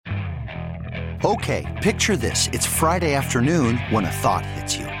Okay, picture this. It's Friday afternoon when a thought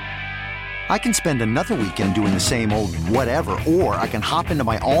hits you. I can spend another weekend doing the same old whatever, or I can hop into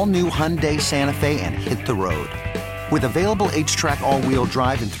my all-new Hyundai Santa Fe and hit the road. With available H-Track all-wheel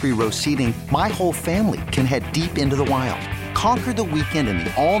drive and 3-row seating, my whole family can head deep into the wild. Conquer the weekend in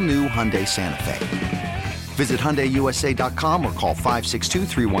the all-new Hyundai Santa Fe. Visit HyundaiUSA.com or call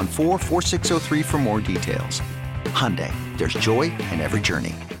 562-314-4603 for more details. Hyundai, there's joy in every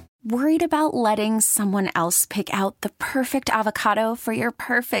journey. Worried about letting someone else pick out the perfect avocado for your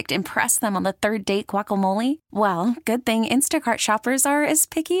perfect impress them on the third date guacamole? Well, good thing Instacart shoppers are as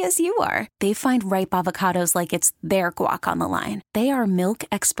picky as you are. They find ripe avocados like it's their guac on the line. They are milk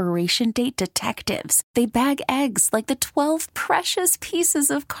expiration date detectives. They bag eggs like the 12 precious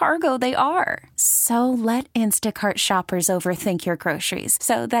pieces of cargo they are. So let Instacart shoppers overthink your groceries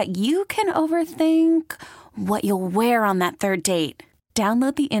so that you can overthink what you'll wear on that third date.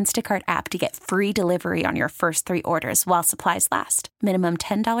 Download the Instacart app to get free delivery on your first 3 orders while supplies last. Minimum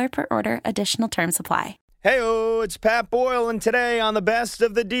 $10 per order. Additional terms apply. Hey-o, it's Pat Boyle, and today on the Best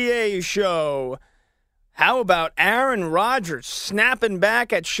of the DA show, how about Aaron Rodgers snapping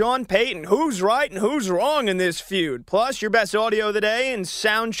back at Sean Payton? Who's right and who's wrong in this feud? Plus, your best audio of the day and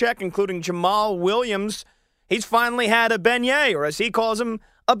sound check, including Jamal Williams. He's finally had a beignet, or as he calls him,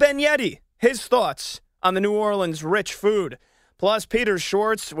 a beignetti. His thoughts on the New Orleans rich food. Plus, Peter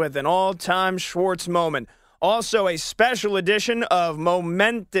Schwartz with an all-time Schwartz moment. Also, a special edition of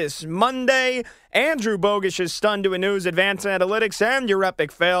Momentous Monday. Andrew Bogusch is stunned doing news, advanced analytics, and your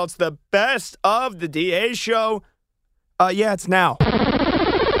epic fail. It's the Best of the DA show. It's now.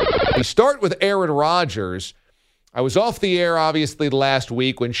 We start with Aaron Rodgers. I was off the air, obviously, last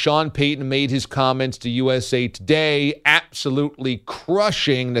week when Sean Payton made his comments to USA Today, absolutely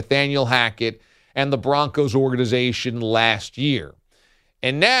crushing Nathaniel Hackett and the Broncos organization last year.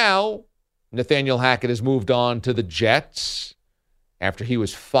 And now, Nathaniel Hackett has moved on to the Jets after he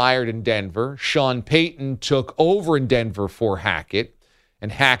was fired in Denver. Sean Payton took over in Denver for Hackett,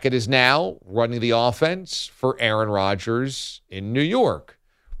 and Hackett is now running the offense for Aaron Rodgers in New York.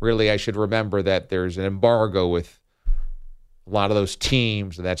 Really, I should remember that there's an embargo with a lot of those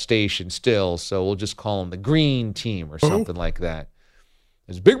teams and that station still, so we'll just call them the Green Team or something like that.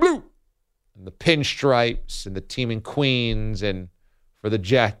 There's Big Blue. And the pinstripes and the team in Queens, and for the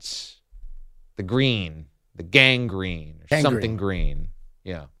Jets, the green, the gangrene, or something green.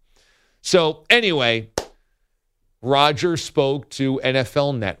 Yeah. So anyway, Rodgers spoke to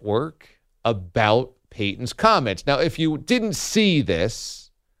NFL Network about Payton's comments. Now, if you didn't see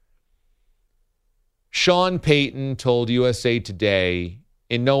this, Sean Payton told USA Today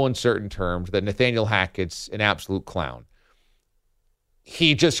in no uncertain terms that Nathaniel Hackett's an absolute clown.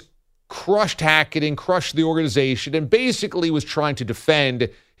 He just crushed Hackett and crushed the organization and basically was trying to defend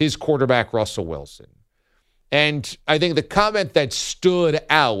his quarterback, Russell Wilson. And I think the comment that stood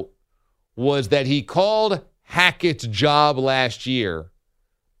out was that he called Hackett's job last year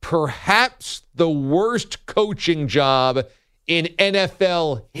perhaps the worst coaching job in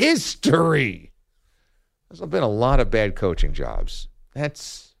NFL history. There's been a lot of bad coaching jobs.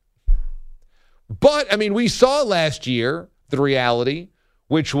 But, I mean, we saw last year the reality,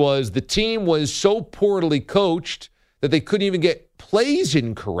 which was the team was so poorly coached that they couldn't even get plays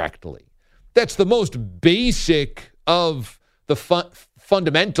in correctly. That's the most basic of the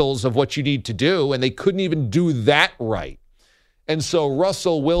fundamentals of what you need to do, and they couldn't even do that right. And so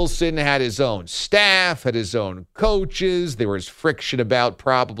Russell Wilson had his own staff, had his own coaches. There was friction about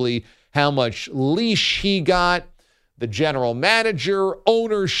probably how much leash he got. The general manager,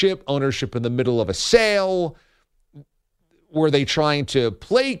 ownership in the middle of a sale. Were they trying to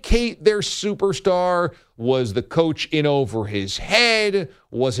placate their superstar? Was the coach in over his head?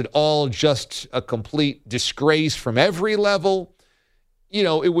 Was it all just a complete disgrace from every level? You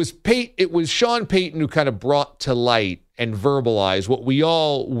know, it was Sean Payton who kind of brought to light and verbalized what we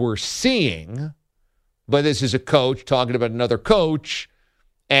all were seeing. But this is a coach talking about another coach,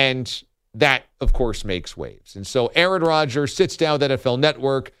 and that, of course, makes waves. And so Aaron Rodgers sits down with NFL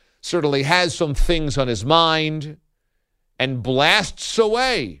Network, certainly has some things on his mind, and blasts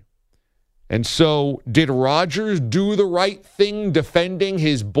away. And so did Rodgers do the right thing defending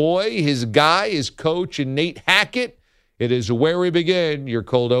his boy, his guy, his coach, and Nate Hackett? It is where we begin. Your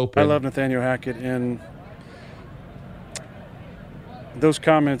cold open. I love Nathaniel Hackett, and those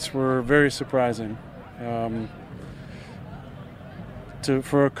comments were very surprising.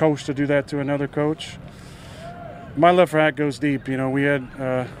 For a coach to do that to another coach. My love for Hackett goes deep. You know, we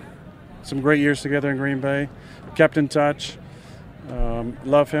had some great years together in Green Bay. Kept in touch.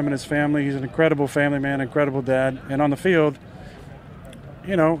 Love him and his family. He's an incredible family man, incredible dad. And on the field,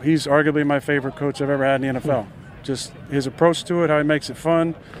 he's arguably my favorite coach I've ever had in the NFL. Just his approach to it, how he makes it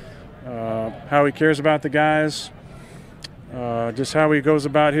fun, how he cares about the guys, just how he goes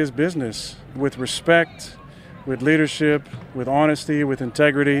about his business with respect, with leadership, with honesty, with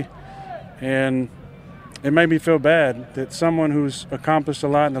integrity. And it made me feel bad that someone who's accomplished a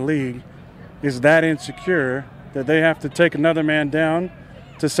lot in the league is that insecure that they have to take another man down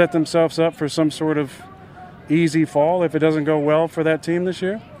to set themselves up for some sort of easy fall if it doesn't go well for that team this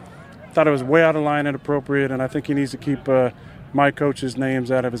year. Thought it was way out of line and inappropriate, and I think he needs to keep my coach's names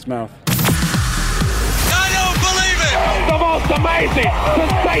out of his mouth. I don't believe it! The most amazing,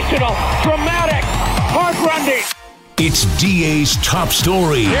 sensational, dramatic, heart-rending. It's DA's top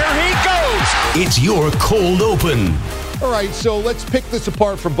story. Here he goes! It's your cold open. All right, so let's pick this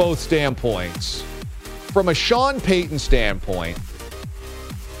apart from both standpoints. From a Sean Payton standpoint,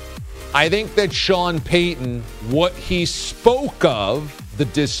 I think that Sean Payton, what he spoke of, the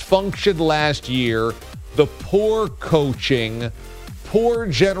dysfunction last year, the poor coaching, poor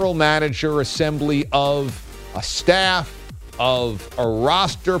general manager assembly of a staff, of a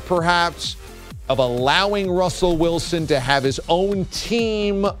roster perhaps, of allowing Russell Wilson to have his own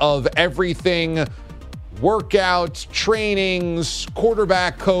team of everything, workouts, trainings,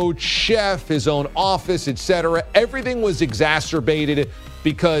 quarterback coach, chef, his own office, etc. Everything was exacerbated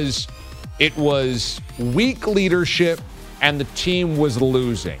because it was weak leadership and the team was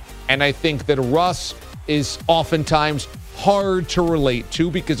losing. And I think that Russ is oftentimes hard to relate to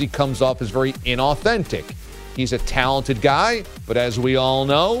because he comes off as very inauthentic. He's a talented guy, but as we all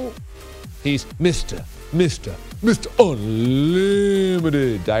know, he's Mr.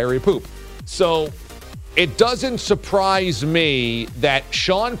 Unlimited diarrhea poop. So it doesn't surprise me that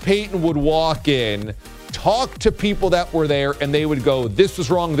Sean Payton would walk in, talk to people that were there, and they would go, this was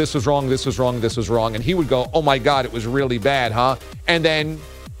wrong, this was wrong, this was wrong, this was wrong. And he would go, oh my God, it was really bad, huh? And then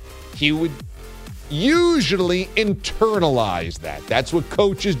he would usually internalize that. That's what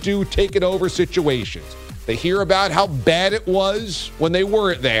coaches do, taking over situations. They hear about how bad it was when they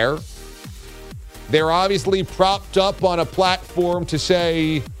weren't there. They're obviously propped up on a platform to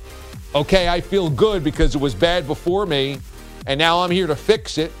say, okay, I feel good because it was bad before me, and now I'm here to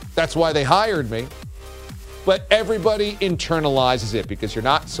fix it. That's why they hired me. But everybody internalizes it because you're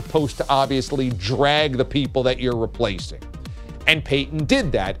not supposed to obviously drag the people that you're replacing. And Payton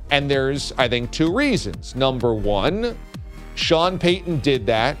did that, and there's, I think, two reasons. Number one, Sean Payton did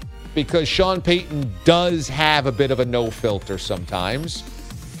that because Sean Payton does have a bit of a no filter sometimes.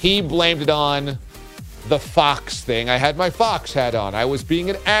 He blamed it on the Fox thing. I had my Fox hat on. I was being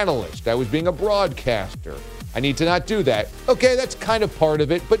an analyst. I was being a broadcaster. I need to not do that. Okay, that's kind of part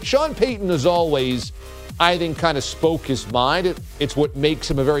of it. But Sean Payton, as always, I think kind of spoke his mind. It's what makes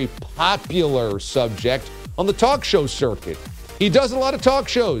him a very popular subject on the talk show circuit. He does a lot of talk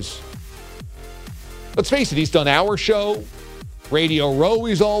shows. Let's face it, he's done Our Show. Radio Row,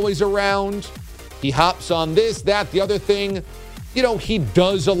 he's always around. He hops on this, that, the other thing. You know, he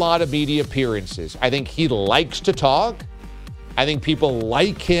does a lot of media appearances. I think he likes to talk. I think people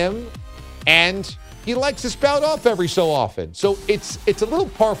like him. And he likes to spout off every so often. So it's a little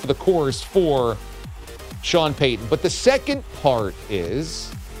par for the course for Sean Payton. But the second part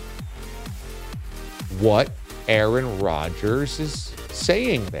is what Aaron Rodgers is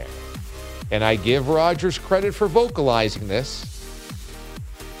saying there. And I give Rodgers credit for vocalizing this.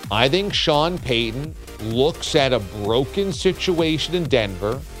 I think Sean Payton looks at a broken situation in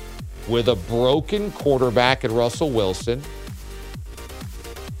Denver with a broken quarterback in Russell Wilson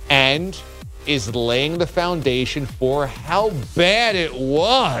and is laying the foundation for how bad it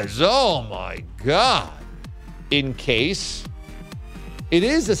was. Oh, my God. In case it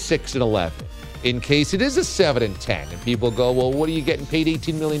is a 6-11, in case it is a 7-10, and people go, well, what are you getting paid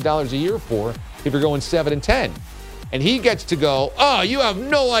 $18 million a year for if you're going 7-10? And he gets to go, oh, you have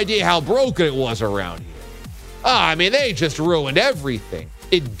no idea how broken it was around here. Oh, I mean, they just ruined everything.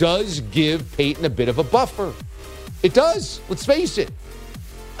 It does give Payton a bit of a buffer. It does. Let's face it.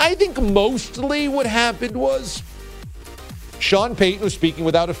 I think mostly what happened was Sean Payton was speaking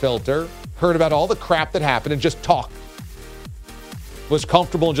without a filter, heard about all the crap that happened, and just talked. Was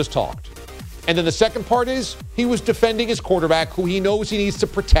comfortable and just talked. And then the second part is he was defending his quarterback, who he knows he needs to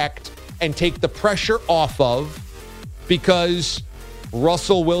protect and take the pressure off of, because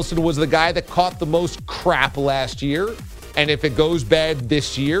Russell Wilson was the guy that caught the most crap last year. And if it goes bad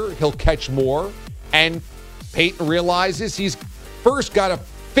this year, he'll catch more. And Payton realizes he's first got to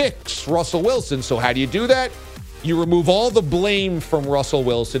fix Russell Wilson. So how do you do that? You remove all the blame from Russell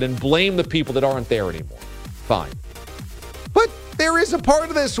Wilson and blame the people that aren't there anymore. Fine. But there is a part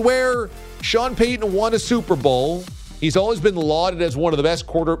of this where Sean Payton won a Super Bowl He's always been lauded as one of the best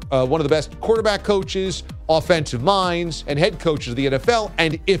quarterback coaches, offensive minds, and head coaches of the NFL.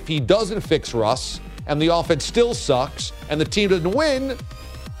 And if he doesn't fix Russ and the offense still sucks and the team doesn't win,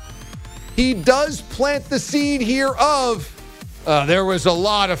 he does plant the seed here of there was a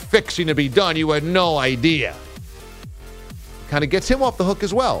lot of fixing to be done. You had no idea. Kind of gets him off the hook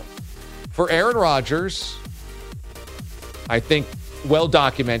as well. For Aaron Rodgers, I think well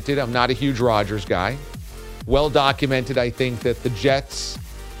documented. I'm not a huge Rodgers guy. Well documented, I think that the Jets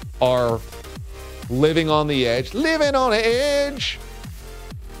are living on the edge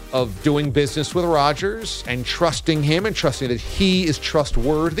of doing business with Rodgers and trusting him and trusting that he is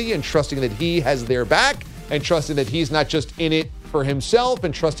trustworthy and trusting that he has their back and trusting that he's not just in it for himself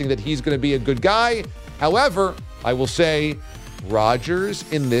and trusting that he's going to be a good guy. However, I will say Rodgers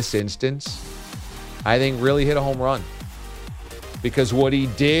in this instance, I think really hit a home run because what he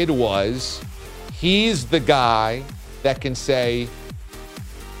did was he's the guy that can say,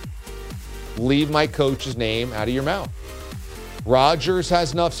 leave my coach's name out of your mouth. Rodgers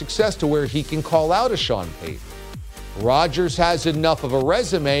has enough success to where he can call out a Sean Payton. Rodgers has enough of a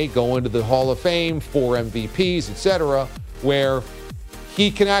resume going to the Hall of Fame, 4 MVPs, etc., where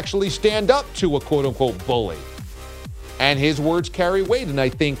he can actually stand up to a quote-unquote bully. And his words carry weight. And I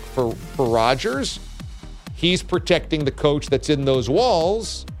think for Rodgers, he's protecting the coach that's in those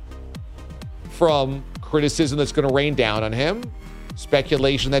walls from criticism that's going to rain down on him,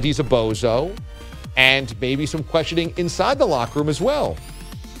 speculation that he's a bozo, and maybe some questioning inside the locker room as well.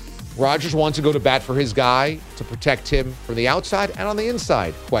 Rodgers wants to go to bat for his guy to protect him from the outside and on the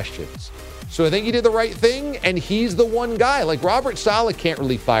inside questions. So I think he did the right thing, and he's the one guy. Like Robert Saleh can't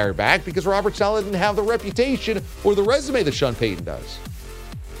really fire back because Robert Saleh didn't have the reputation or the resume that Sean Payton does.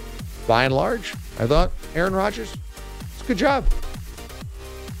 By and large, I thought Aaron Rodgers, it's a good job.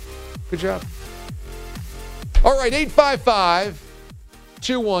 Good job. All right,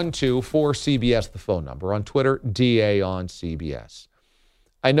 855-212-4CBS, the phone number. On Twitter, DA on CBS.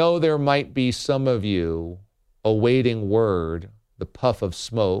 I know there might be some of you awaiting word, the puff of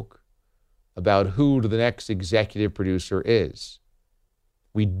smoke, about who the next executive producer is.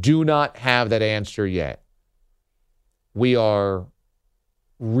 We do not have that answer yet. We are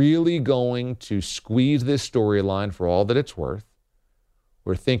really going to squeeze this storyline for all that it's worth.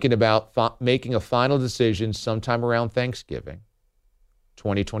 We're thinking about making a final decision sometime around Thanksgiving,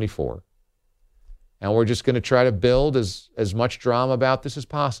 2024. And we're just going to try to build as much drama about this as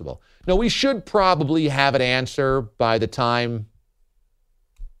possible. Now, we should probably have an answer by the time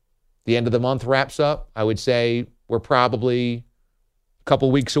the end of the month wraps up. I would say we're probably a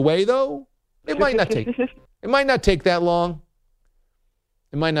couple weeks away, though. It might not take that long.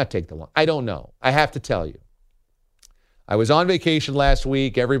 It might not take that long. I don't know. I have to tell you. I was on vacation last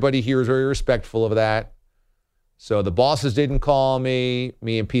week. Everybody here is very respectful of that. So the bosses didn't call me.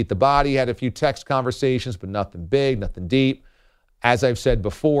 Me and Pete the Body had a few text conversations, but nothing big, nothing deep. As I've said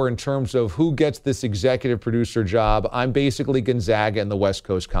before, in terms of who gets this executive producer job, I'm basically Gonzaga in the West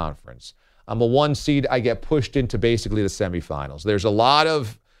Coast Conference. I'm a 1 seed. I get pushed into basically the semifinals. There's a lot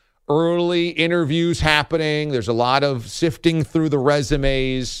of early interviews happening. There's a lot of sifting through the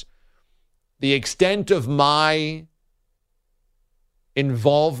resumes. The extent of my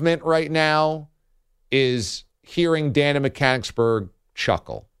involvement right now is hearing Dan in Mechanicsburg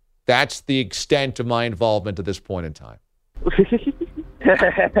chuckle. That's the extent of my involvement at this point in time.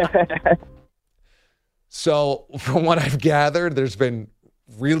 So from what I've gathered, there's been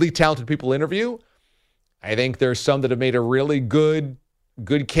really talented people interview. I think there's some that have made a really good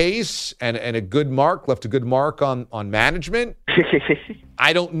case and a good mark, left a good mark on management.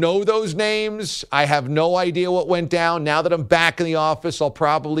 I don't know those names. I have no idea what went down. Now that I'm back in the office, I'll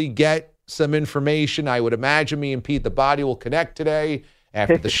probably get some information. I would imagine me and Pete the Body will connect today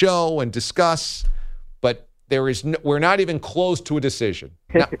after the show and discuss. But we're not even close to a decision.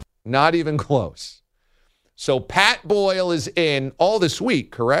 Not even close. So Pat Boyle is in all this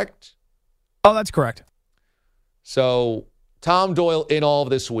week, correct? Oh, that's correct. So Tom Doyle in all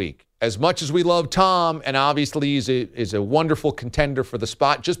of this week. As much as we love Tom, and obviously he's a wonderful contender for the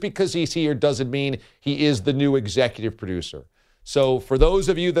spot, just because he's here doesn't mean he is the new executive producer. So for those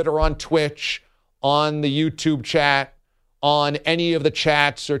of you that are on Twitch, on the YouTube chat, on any of the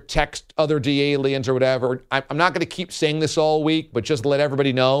chats or text other D-aliens or whatever, I'm not going to keep saying this all week, but just let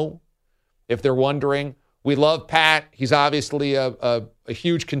everybody know, if they're wondering. We love Pat. He's obviously a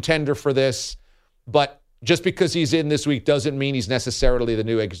huge contender for this, but just because he's in this week doesn't mean he's necessarily the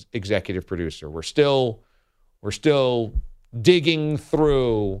new executive producer. We're still digging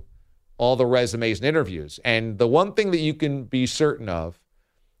through all the resumes and interviews. And the one thing that you can be certain of,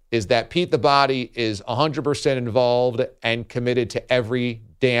 is that Pete the Body is 100% involved and committed to every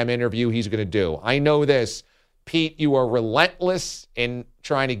damn interview he's going to do. I know this. Pete, you are relentless in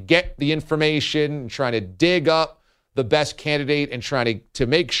trying to get the information, trying to dig up the best candidate and trying to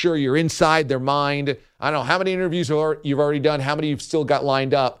make sure you're inside their mind. I don't know how many interviews you've already done, how many you've still got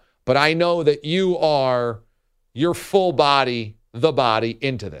lined up, but I know that you are your full body, the body,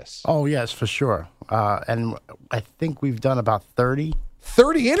 into this. Oh, yes, for sure. And I think we've done about 30.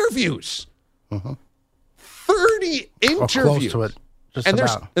 30 interviews. Mm-hmm. 30 interviews. Or close to it. And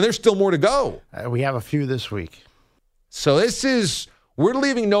there's still more to go. We have a few this week. So we're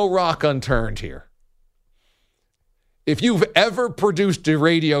leaving no rock unturned here. If you've ever produced a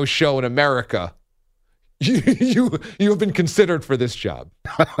radio show in America, you have been considered for this job.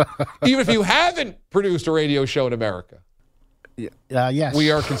 Even if you haven't produced a radio show in America. Yes.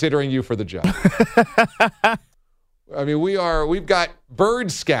 We are considering you for the job. I mean, we've got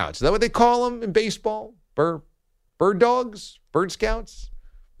bird scouts. Is that what they call them in baseball? Bird dogs? Bird scouts?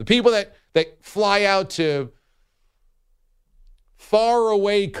 The people that fly out to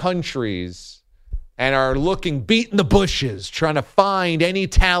faraway countries and are beating the bushes, trying to find any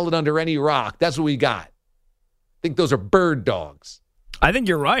talent under any rock. That's what we got. I think those are bird dogs. I think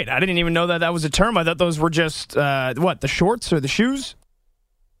you're right. I didn't even know that was a term. I thought those were just, the shorts or the shoes?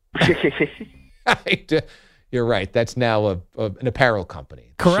 You're right. That's now an apparel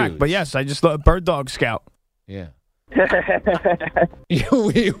company. Correct. Shoes. But yes, I just thought Bird Dog Scout. Yeah.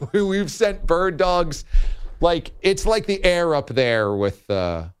 We've sent bird dogs. It's like the air up there with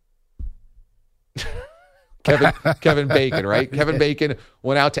Kevin Bacon, right? Kevin Bacon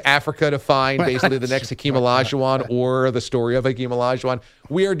went out to Africa to find basically the next Hakeem Olajuwon or the story of Hakeem Olajuwon.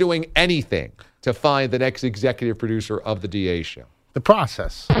 We are doing anything to find the next executive producer of the DA show. The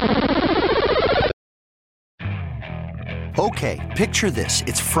process. Okay, picture this.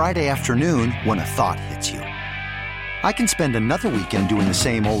 It's Friday afternoon when a thought hits you. I can spend another weekend doing the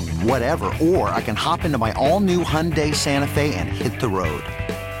same old whatever, or I can hop into my all-new Hyundai Santa Fe and hit the road.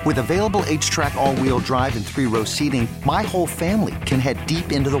 With available H-Track all-wheel drive and 3-row seating, my whole family can head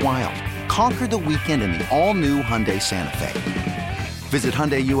deep into the wild. Conquer the weekend in the all-new Hyundai Santa Fe. Visit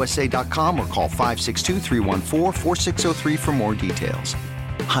HyundaiUSA.com or call 562-314-4603 for more details.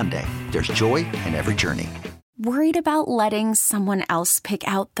 Hyundai, there's joy in every journey. Worried about letting someone else pick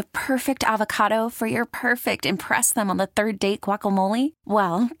out the perfect avocado for your perfect impress them on the third date guacamole?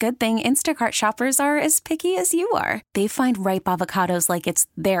 Well, good thing Instacart shoppers are as picky as you are. They find ripe avocados like it's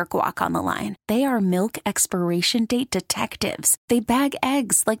their guac on the line. They are milk expiration date detectives. They bag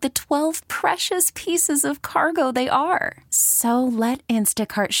eggs like the 12 precious pieces of cargo they are. So let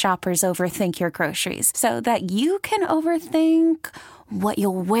Instacart shoppers overthink your groceries so that you can overthink what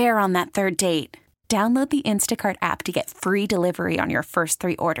you'll wear on that third date. Download the Instacart app to get free delivery on your first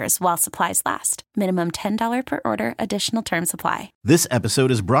 3 orders while supplies last. Minimum $10 per order. Additional terms apply. This episode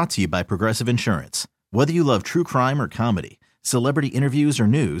is brought to you by Progressive Insurance. Whether you love true crime or comedy, celebrity interviews or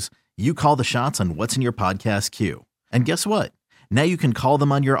news, you call the shots on what's in your podcast queue. And guess what? Now you can call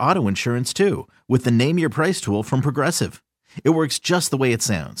them on your auto insurance too with the Name Your Price tool from Progressive. It works just the way it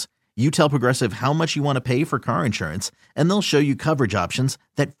sounds. You tell Progressive how much you want to pay for car insurance, and they'll show you coverage options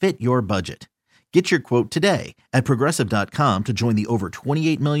that fit your budget. Get your quote today at Progressive.com to join the over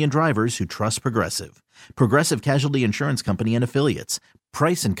 28 million drivers who trust Progressive. Progressive Casualty Insurance Company and Affiliates.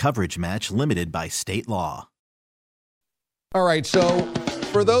 Price and coverage match limited by state law. All right, so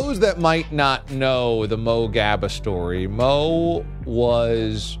for those that might not know the Mo Gabba story, Mo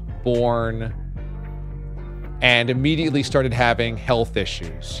was born and immediately started having health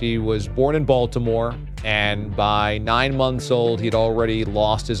issues. He was born in Baltimore, and by 9 months old, he'd already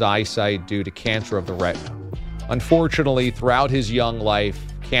lost his eyesight due to cancer of the retina. Unfortunately, throughout his young life,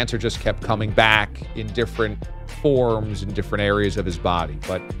 cancer just kept coming back in different forms in different areas of his body.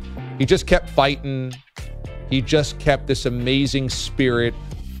 But he just kept fighting. He just kept this amazing spirit,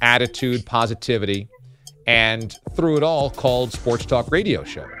 attitude, positivity, and through it all, called sports talk radio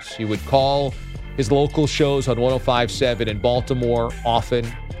shows. He would call his local shows on 105.7 in Baltimore often.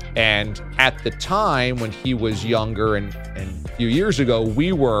 And at the time when he was younger and a few years ago,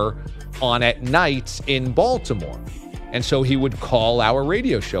 we were on at nights in Baltimore. And so he would call our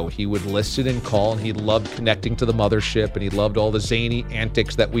radio show. He would listen and call, and he loved connecting to the mothership, and he loved all the zany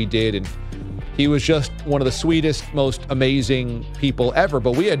antics that we did. And he was just one of the sweetest, most amazing people ever.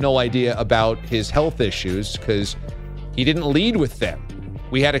 But we had no idea about his health issues because he didn't lead with them.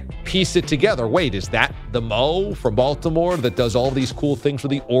 We had to piece it together. Wait, is that the Mo from Baltimore that does all these cool things for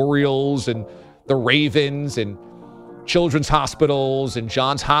the Orioles and the Ravens and children's hospitals and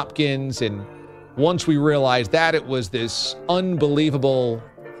Johns Hopkins? And once we realized that, it was this unbelievable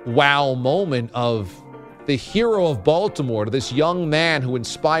wow moment of the hero of Baltimore, this young man who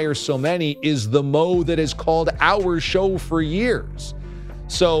inspires so many, is the Mo that has called our show for years.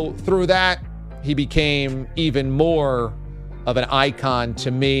 So through that, he became even more of an icon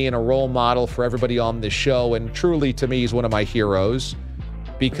to me and a role model for everybody on this show. And truly, to me, he's one of my heroes,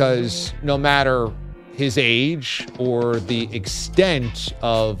 because no matter his age or the extent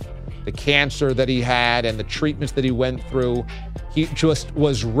of the cancer that he had and the treatments that he went through, he just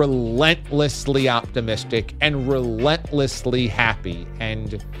was relentlessly optimistic and relentlessly happy.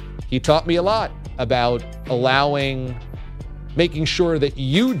 And he taught me a lot about making sure that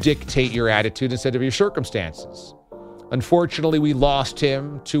you dictate your attitude instead of your circumstances. Unfortunately, we lost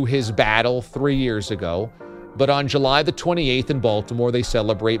him to his battle 3 years ago. But on July the 28th in Baltimore, they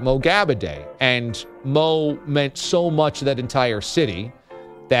celebrate Mo Gaba Day. And Mo meant so much to that entire city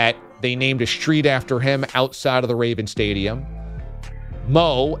that they named a street after him outside of the Raven Stadium.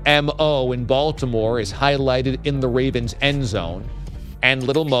 Mo, M-O, in Baltimore is highlighted in the Ravens end zone. And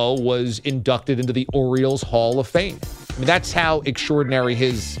little Mo was inducted into the Orioles Hall of Fame. I mean, that's how extraordinary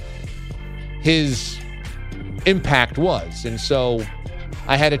his impact was. And so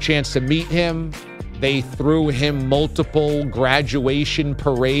I had a chance to meet him. They threw him multiple graduation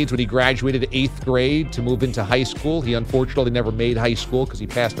parades when he graduated 8th grade to move into high school. He unfortunately never made high school because he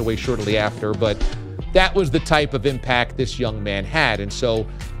passed away shortly after, but that was the type of impact this young man had. And so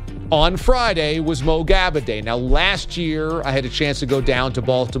on Friday was Mo Gaba Day. Now, last year, I had a chance to go down to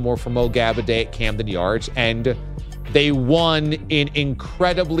Baltimore for Mo Gaba Day at Camden Yards, and they won in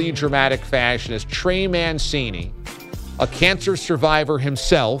incredibly dramatic fashion as Trey Mancini, a cancer survivor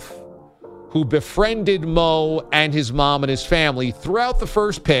himself, who befriended Mo and his mom and his family throughout the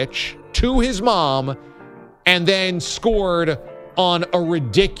first pitch to his mom, and then scored on a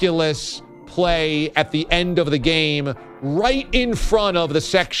ridiculous play at the end of the game right in front of the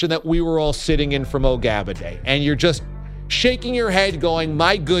section that we were all sitting in for Mo Gaba Day. And you're just shaking your head going,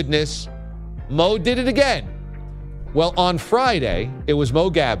 my goodness, Mo did it again. Well, on Friday, it was Mo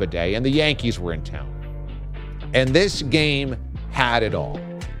Gaba Day, and the Yankees were in town. And this game had it all.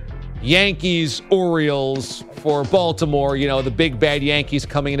 Yankees, Orioles for Baltimore, the big bad Yankees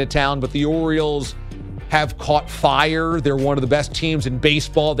coming into town, but the Orioles have caught fire. They're one of the best teams in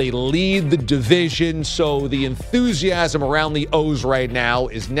baseball. They lead the division, so the enthusiasm around the O's right now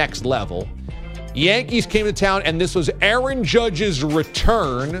is next level. Yankees came to town, and this was Aaron Judge's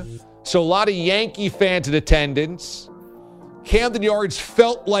return, so a lot of Yankee fans in attendance. Camden Yards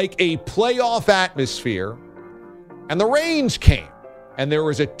felt like a playoff atmosphere, and the rains came. And there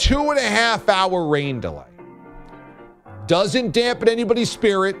was a 2.5-hour rain delay. Doesn't dampen anybody's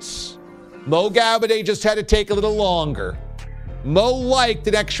spirits. Mo Gaba Day just had to take a little longer. Mo liked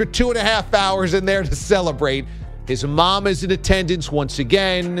an extra 2.5 hours in there to celebrate. His mom is in attendance once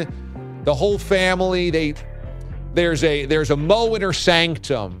again. The whole family, there's a Mo Inner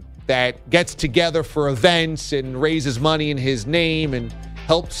Sanctum that gets together for events and raises money in his name and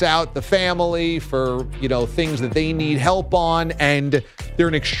helps out the family for, things that they need help on. And they're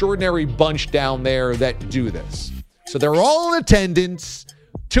an extraordinary bunch down there that do this. So they're all in attendance,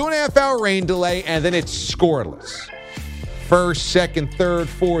 2.5-hour rain delay, and then it's scoreless. First, second, third,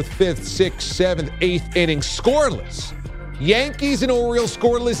 fourth, fifth, sixth, seventh, eighth inning, scoreless. Yankees and Orioles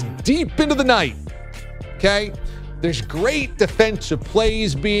scoreless deep into the night. Okay? There's great defensive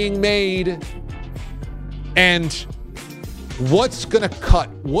plays being made. And what's going to cut?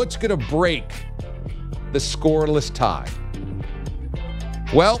 What's going to break the scoreless tie?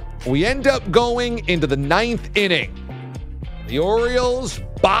 Well, we end up going into the 9th inning. The Orioles,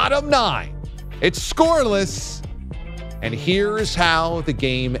 bottom 9. It's scoreless. And here's how the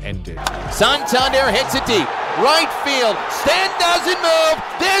game ended. Santander hits it deep. Right field. Stan doesn't move.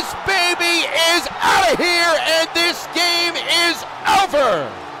 This baby is out of here, and this game is over.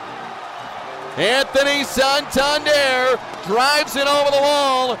 Anthony Santander drives it over the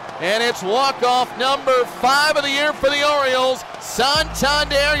wall, and it's walk-off number 5 of the year for the Orioles.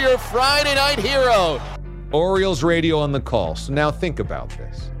 Santander, your Friday night hero. Orioles radio on the call. So now think about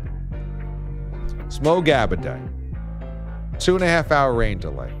this. It's Mo Gaba Day. 2.5-hour rain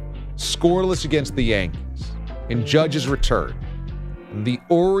delay. Scoreless against the Yankees. In Judge's return. And the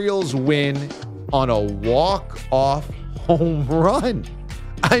Orioles win on a walk-off home run.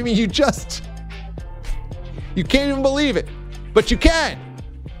 I mean, you can't even believe it, but you can.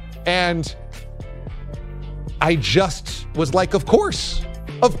 And I just was like, of course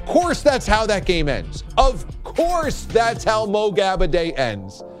that's how that game ends. Of course that's how Mo Gaba Day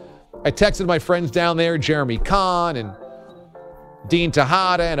ends. I texted my friends down there, Jeremy Kahn and Dean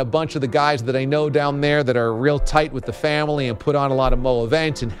Tejada and a bunch of the guys that I know down there that are real tight with the family and put on a lot of Mo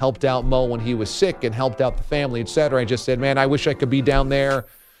events and helped out Mo when he was sick and helped out the family, etc. I just said, man, I wish I could be down there.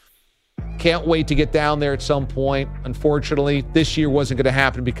 Can't wait to get down there at some point. Unfortunately, this year wasn't going to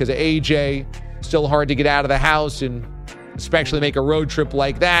happen because of AJ. Still hard to get out of the house and especially make a road trip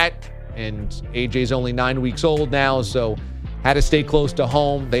like that. And AJ's only 9 weeks old now, so had to stay close to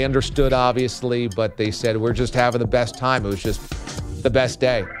home. They understood, obviously, but they said, we're just having the best time. It was just the best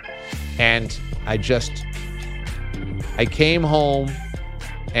day. And I came home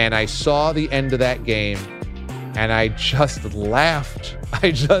and I saw the end of that game and I just laughed.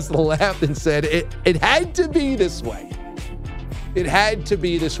 I just laughed and said, it had to be this way. It had to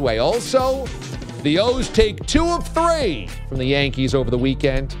be this way. Also, the O's take 2 of 3 from the Yankees over the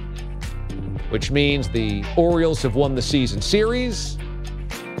weekend, which means the Orioles have won the season series.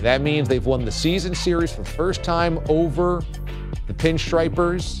 That means they've won the season series for the first time over the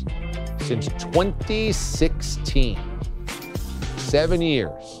Pinstripers since 2016. 7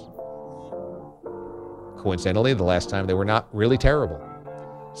 years. Coincidentally, the last time they were not really terrible.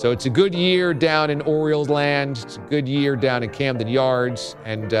 So it's a good year down in Orioles land. It's a good year down in Camden Yards.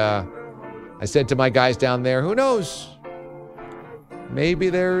 And I said to my guys down there, who knows? Maybe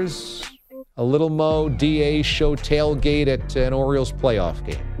there's a little Mo DA show tailgate at an Orioles playoff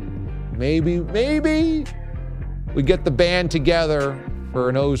game. Maybe we get the band together for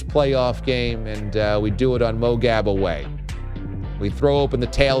an O's playoff game and we do it on Mo Gabba Way. We throw open the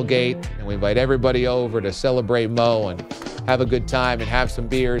tailgate and we invite everybody over to celebrate Mo and have a good time and have some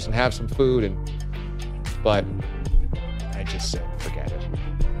beers and have some food. But I just said, forget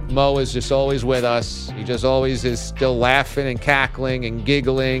it. Mo is just always with us. He just always is still laughing and cackling and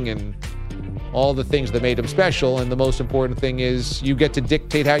giggling and all the things that made him special. And the most important thing is you get to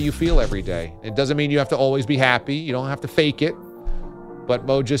dictate how you feel every day. It doesn't mean you have to always be happy. You don't have to fake it. But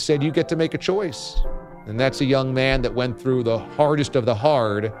Mo just said you get to make a choice. And that's a young man that went through the hardest of the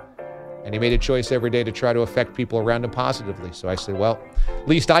hard, and he made a choice every day to try to affect people around him positively. So I said, well,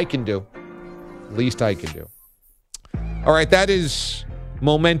 least I can do. Least I can do. All right, that is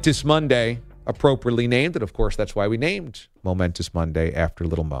Momentous Monday, appropriately named. And, of course, that's why we named Momentous Monday after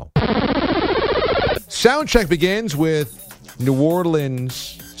Little Mo. Sound Check begins with New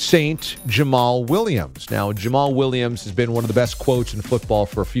Orleans Saint Jamal Williams. Now, Jamal Williams has been one of the best quotes in football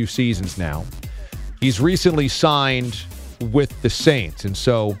for a few seasons now. He's recently signed with the Saints, and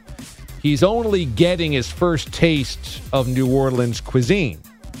so he's only getting his first taste of New Orleans cuisine.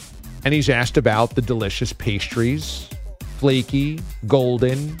 And he's asked about the delicious pastries, flaky,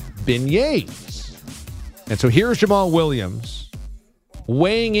 golden beignets. And so here's Jamal Williams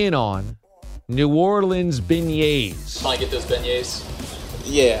weighing in on New Orleans beignets. Might get those beignets.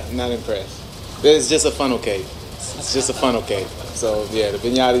 Yeah, I'm not impressed. It's just a funnel cake. It's just a funnel cake. So yeah, the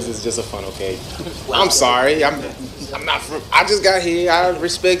beignets is just a funnel cake. I'm sorry, I'm not from. I just got here. I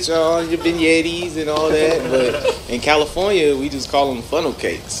respect y'all, your beignets and all that, but in California we just call them funnel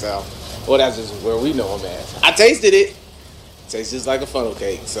cakes. So, well, that's just where we know them as. I tasted it. It tastes just like a funnel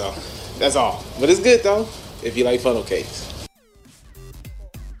cake. So that's all. But it's good though if you like funnel cakes.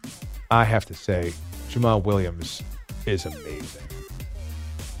 I have to say, Jamal Williams is amazing.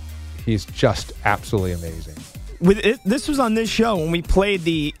 He's just absolutely amazing. This was on this show when we played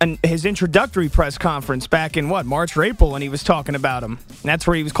his introductory press conference back in, March or April, and he was talking about them. And that's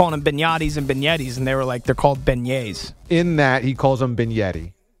where he was calling them beignets and beignets, and they were like, they're called beignets. In that, he calls them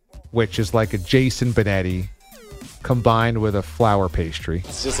beignetti, which is like a Jason Benetti combined with a flour pastry.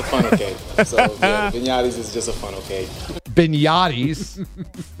 It's just a funnel cake. So, yeah, the beignets is just a funnel cake. Beignets,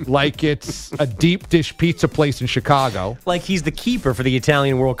 like it's a deep dish pizza place in Chicago. Like he's the keeper for the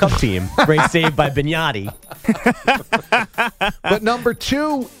Italian World Cup team. Great save by Bignotti. But number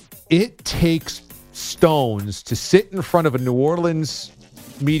 2, it takes stones to sit in front of a New Orleans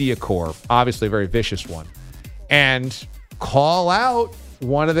media corps, obviously a very vicious one, and call out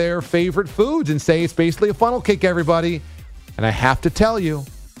one of their favorite foods and say it's basically a funnel cake, everybody. And I have to tell you,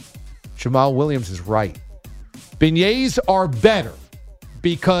 Jamal Williams is right. Beignets are better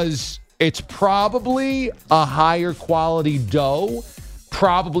because it's probably a higher quality dough,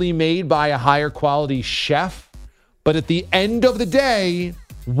 probably made by a higher quality chef. But at the end of the day,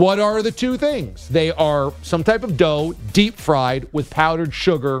 what are the 2 things? They are some type of dough, deep fried with powdered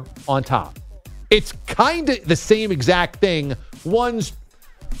sugar on top. It's kind of the same exact thing. One's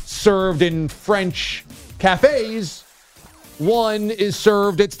served in French cafes. One is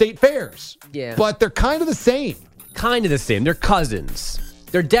served at state fairs. Yeah. But they're kind of the same. Kind of the same. They're cousins.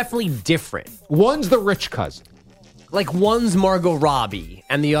 They're definitely different. One's the rich cousin. Like one's Margot Robbie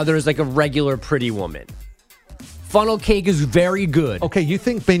and the other is like a regular pretty woman. Funnel cake is very good. Okay, you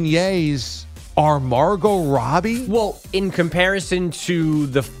think beignets are Margot Robbie? Well, in comparison to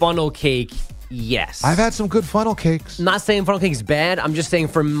the funnel cake, yes. I've had some good funnel cakes. I'm not saying funnel cake is bad. I'm just saying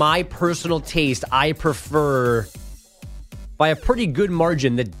for my personal taste, I prefer, by a pretty good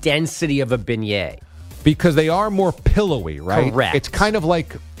margin, the density of a beignet. Because they are more pillowy, right? Correct. It's kind of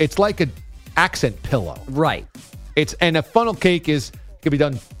like, it's like an accent pillow. Right. And a funnel cake can be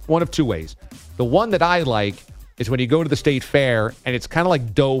done one of two ways. The one that I like is when you go to the state fair and it's kind of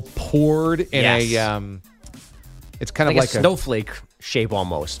like dough poured in it's kind of like a snowflake shape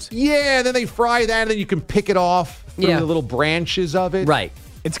almost. Yeah, then they fry that and then you can pick it off through the little branches of it. Right.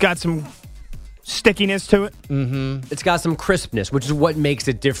 It's got some stickiness to it. Mm-hmm. It's got some crispness, which is what makes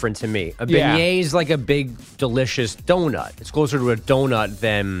it different to me. A beignet is like a big, delicious donut. It's closer to a donut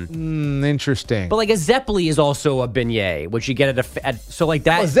than... interesting. But like a Zeppeli is also a beignet, which you get at so like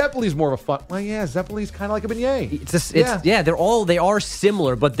that... Well, Zeppeli's more of a fun... Well, yeah, Zeppeli's kind of like a beignet. They are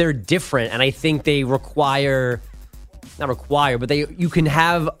similar, but they're different, and I think they require... Not require, but you can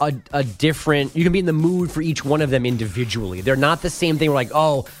have a different... You can be in the mood for each one of them individually. They're not the same thing. We're like,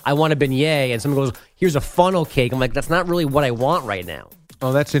 oh, I want a beignet, and someone goes, here's a funnel cake. I'm like, that's not really what I want right now.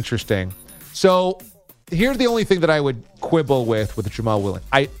 Oh, that's interesting. So here's the only thing that I would quibble with Jamal Williams.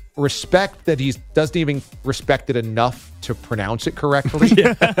 I respect that he doesn't even respect it enough to pronounce it correctly.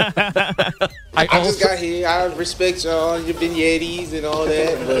 I just got here. I respect y'all, your vignettes and all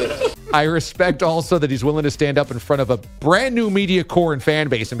that, but I respect also that he's willing to stand up in front of a brand new media core and fan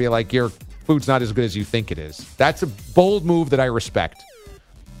base and be like, your food's not as good as you think it is. That's a bold move that I respect.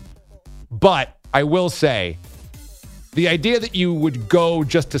 But I will say, the idea that you would go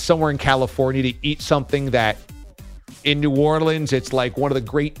just to somewhere in California to eat something that in New Orleans, it's like one of the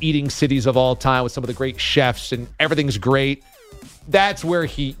great eating cities of all time with some of the great chefs and everything's great. That's where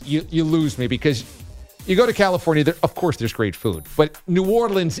you lose me, because you go to California, of course there's great food, but New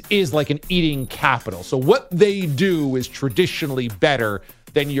Orleans is like an eating capital. So what they do is traditionally better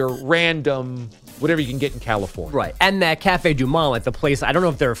than your random whatever you can get in California. Right. And that Cafe Du Monde, like the place, I don't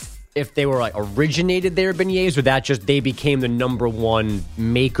know if they were like originated their beignets or that just they became the number one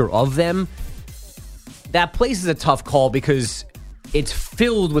maker of them. That place is a tough call because it's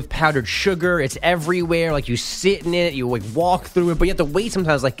filled with powdered sugar. It's everywhere. Like, you sit in it, you like walk through it, but you have to wait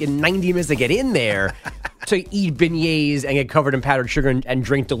sometimes like in 90 minutes to get in there to eat beignets and get covered in powdered sugar and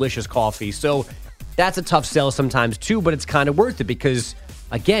drink delicious coffee. So that's a tough sell sometimes too, but it's kind of worth it because,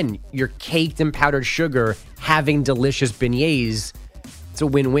 again, you're caked in powdered sugar, having delicious beignets. It's a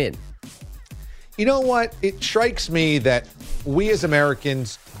win-win. You know what? It strikes me that we as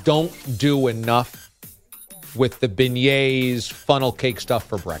Americans don't do enough with the beignets, funnel cake stuff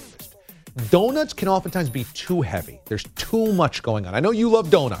for breakfast. Donuts can oftentimes be too heavy. There's too much going on. I know you love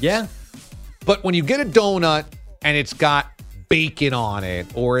donuts. Yeah. But when you get a donut and it's got bacon on it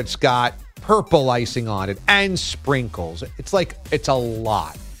or it's got purple icing on it and sprinkles, it's a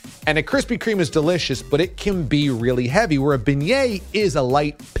lot. And a Krispy Kreme is delicious, but it can be really heavy, where a beignet is a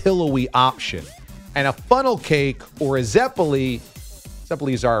light, pillowy option. And a funnel cake or a Zeppelis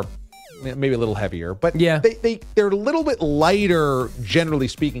are maybe a little heavier, but yeah, they're a little bit lighter, generally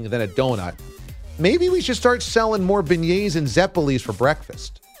speaking, than a donut. Maybe we should start selling more beignets and Zeppelis for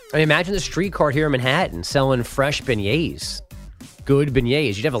breakfast. I mean, imagine the street cart here in Manhattan selling fresh beignets. Good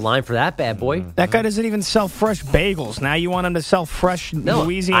beignets. You'd have a line for that bad boy. That guy doesn't even sell fresh bagels. Now you want him to sell fresh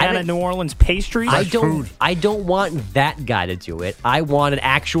Louisiana, New Orleans pastries? I don't want that guy to do it. I want an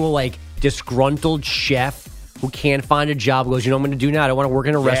actual, like, disgruntled chef who can't find a job, goes, you know what I'm going to do now? I don't want to work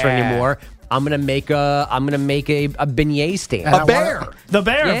in a restaurant anymore. I'm going to make a beignet stand. The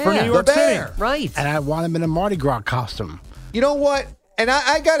bear for New York City. Right. And I want him in a Mardi Gras costume. You know what? And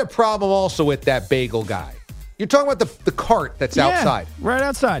I got a problem also with that bagel guy. You're talking about the cart that's outside. Right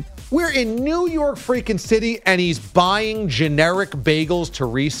outside. We're in New York freaking city, and he's buying generic bagels to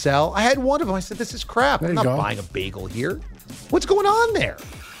resell. I had one of them. I said, this is crap. I'm not buying a bagel here. What's going on there?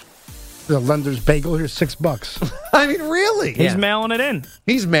 The lender's bagel, here's $6. I mean, really? He's mailing it in.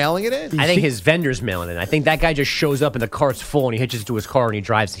 He's mailing it in. I think his vendor's mailing it in. I think that guy just shows up and the cart's full and he hitches to his car and he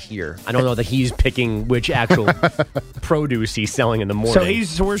drives to here. I don't know that he's picking which actual produce he's selling in the morning.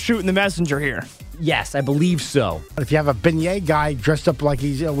 So we're shooting the messenger here. Yes, I believe so. If you have a beignet guy dressed up like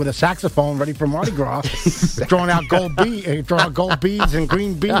he's with a saxophone ready for Mardi Gras, throwing out gold beads and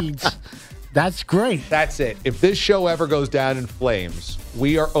green beads, that's great. That's it. If this show ever goes down in flames,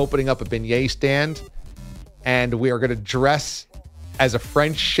 we are opening up a beignet stand, and we are going to dress as a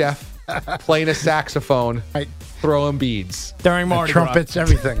French chef, playing a saxophone, throwing beads. During Mardi Gras. Trumpets,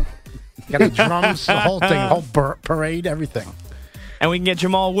 everything. Got the drums, the whole thing, whole parade, everything. And we can get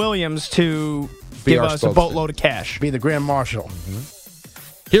Jamal Williams to give us a boatload of cash. Be the Grand Marshal.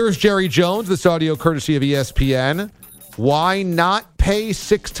 Here's Jerry Jones, this audio courtesy of ESPN. Why not pay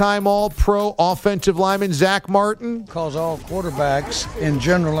six-time All-Pro offensive lineman Zach Martin? Because all quarterbacks in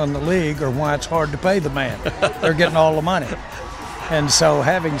general in the league are why it's hard to pay the man. They're getting all the money. And so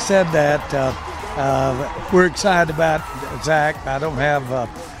having said that, we're excited about Zach. I don't have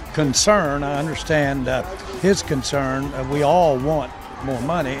concern. I understand his concern. We all want more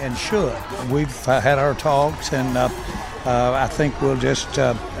money and should. We've had our talks, and I think we'll just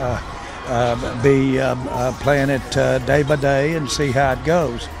be playing it day by day and see how it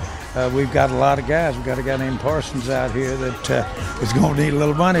goes. We've got a lot of guys. We've got a guy named Parsons out here that is going to need a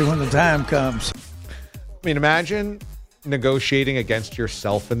little money when the time comes. I mean, imagine negotiating against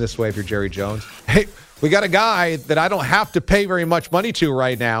yourself in this way if you're Jerry Jones. Hey, we got a guy that I don't have to pay very much money to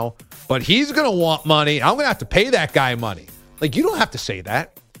right now, but he's going to want money. I'm going to have to pay that guy money. Like, you don't have to say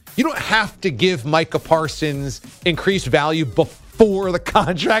that. You don't have to give Micah Parsons increased value before the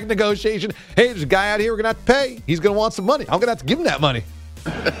contract negotiation. Hey, there's a guy out here we're going to have to pay. He's going to want some money. I'm going to have to give him that money.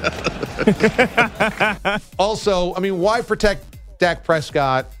 Also, I mean, why protect Dak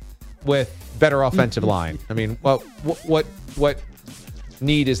Prescott with better offensive line? I mean, what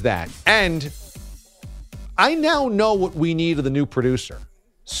need is that? And I now know what we need of the new producer.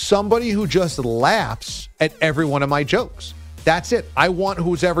 Somebody who just laughs at every one of my jokes. That's it. I want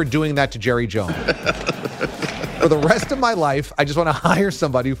who's ever doing that to Jerry Jones. For the rest of my life, I just want to hire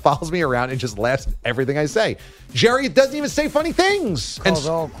somebody who follows me around and just laughs at everything I say. Jerry doesn't even say funny things. Because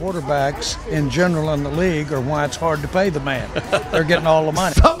all quarterbacks in general in the league are why it's hard to pay the man. They're getting all the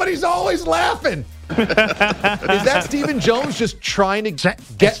money. Somebody's always laughing. Is that Stephen Jones just trying to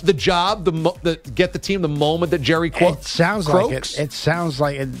get the job, get the team the moment that Jerry It sounds croaks? like it. It sounds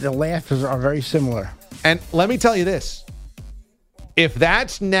like it. The laughs are very similar. And let me tell you this. If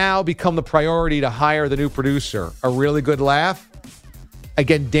that's now become the priority to hire the new producer, a really good laugh,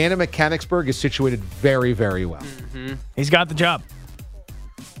 again, Dan in Mechanicsburg is situated very, very well. Mm-hmm. He's got the job.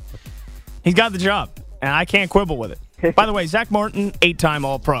 He's got the job, and I can't quibble with it. By the way, Zach Martin, 8-time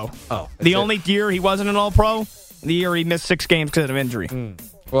All-Pro. Oh, the only year he wasn't an All-Pro, the year he missed 6 games because of injury.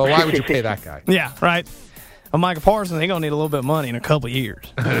 Well, why would you pay that guy? Yeah, right. Well, Micah Parsons, they're going to need a little bit of money in a couple of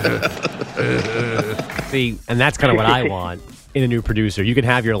years. See, and that's kind of what I want in a new producer. You can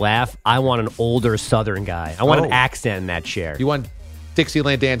have your laugh. I want an older Southern guy. I want an accent in that chair. You want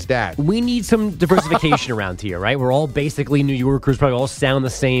Dixieland Dan's dad. We need some diversification around here, right? We're all basically New Yorkers, probably all sound the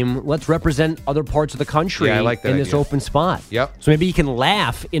same. Let's represent other parts of the country I like that in this idea. open spot. Yep. So maybe you can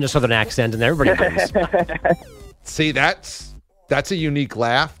laugh in a Southern accent and everybody wins. See, that's a unique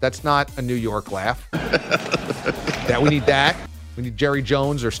laugh. That's not a New York laugh. We need that. We need Jerry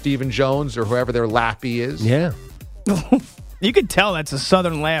Jones or Stephen Jones or whoever their lappy is. Yeah. You could tell that's a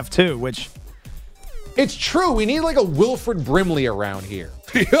Southern laugh, too, which... It's true. We need like a Wilfred Brimley around here.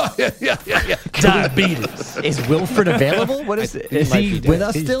 Yeah. Diabetes. Is Wilfred available? What is it? Is he with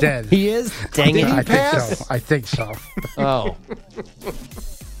us He's still? dead. He is? Dang it. I think so. Oh.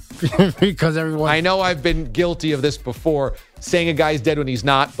 Because everyone... I know I've been guilty of this before. Saying a guy's dead when he's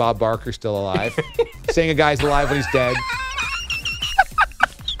not. Bob Barker's still alive. Saying a guy's alive when he's dead.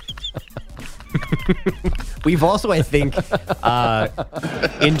 We've also, I think,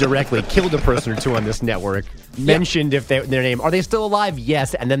 indirectly killed a person or two on this network. Mentioned if their name. Are they still alive?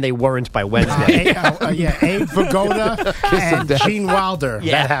 Yes. And then they weren't by Wednesday. Abe Vigoda and Gene Wilder.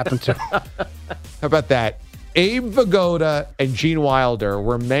 Yeah. That happened to. How about that? Abe Vigoda and Gene Wilder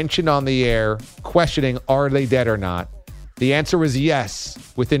were mentioned on the air questioning, are they dead or not? The answer was yes.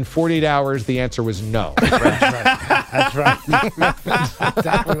 Within 48 hours, the answer was no. That's right. That's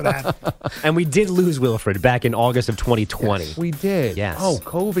exactly what happened. And we did lose Wilfred back in August of 2020. Yes, we did. Yes. Oh,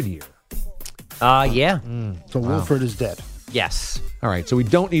 COVID year. Yeah. So Wilfred is dead. Yes. All right, so we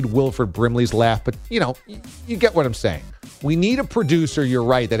don't need Wilfred Brimley's laugh, but, you get what I'm saying. We need a producer, you're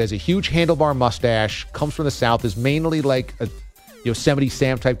right, that has a huge handlebar mustache, comes from the South, is mainly like a Yosemite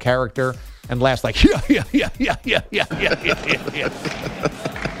Sam type character, and laughs like, yeah.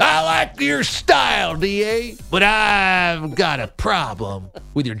 I like your style, D.A., but I've got a problem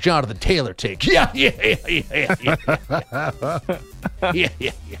with your Jonathan Taylor take. Yeah.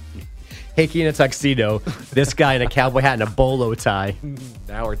 Hickey in a tuxedo. This guy in a cowboy hat and a bolo tie.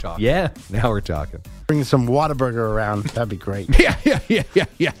 Now we're talking. Yeah. Now we're talking. Bring some Whataburger around. That'd be great. Yeah.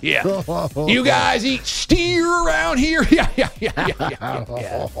 You guys eat steer around here? Yeah.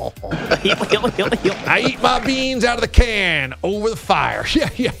 I eat my beans out of the can over the fire. Yeah.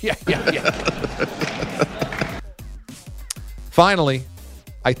 Finally,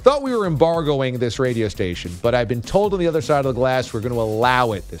 I thought we were embargoing this radio station, but I've been told on the other side of the glass we're going to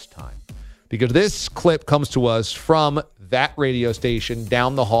allow it this time. because this clip comes to us from that radio station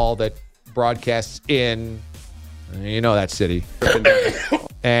down the hall that broadcasts in, that city.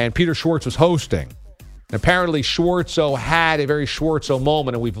 And Peter Schwartz was hosting. And apparently Schwartzo had a very Schwartzo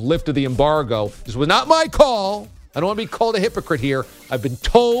moment, and we've lifted the embargo. This was not my call. I don't want to be called a hypocrite here. I've been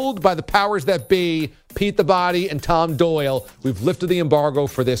told by the powers that be, Pete the Body and Tom Doyle, we've lifted the embargo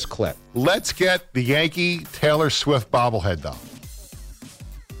for this clip. Let's get the Yankee Taylor Swift bobblehead, though.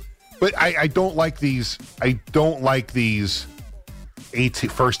 But I don't like these. I don't like these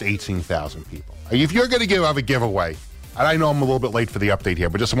first 18,000 people. If you're going to have a giveaway, and I know I'm a little bit late for the update here,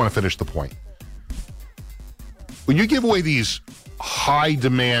 but just want to finish the point. When you give away these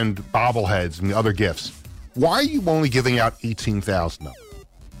high-demand bobbleheads and the other gifts, why are you only giving out 18,000 of them?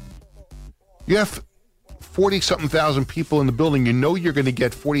 You have 40-something thousand people in the building. You know you're going to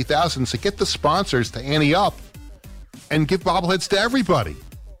get 40,000, so get the sponsors to ante up and give bobbleheads to everybody.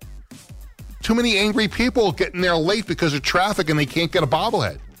 Too many angry people getting there late because of traffic and they can't get a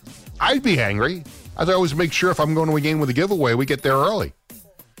bobblehead. I'd be angry. I'd always make sure if I'm going to a game with a giveaway, we get there early.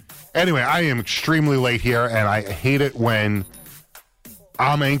 Anyway, I am extremely late here, and I hate it when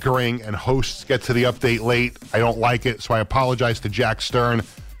I'm anchoring and hosts get to the update late. I don't like it, so I apologize to Jack Stern.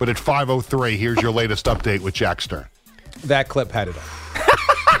 But at 5:03, here's your latest update with Jack Stern. That clip had it all.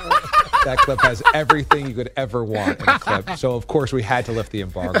 That clip has everything you could ever want in a clip. So, of course, we had to lift the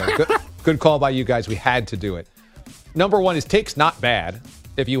embargo. Good call by you guys. We had to do it. Number one is take's not bad.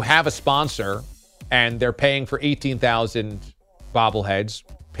 If you have a sponsor and they're paying for 18,000 bobbleheads,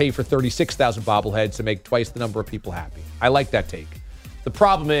 pay for 36,000 bobbleheads to make twice the number of people happy. I like that take. The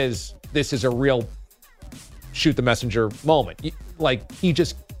problem is this is a real shoot the messenger moment.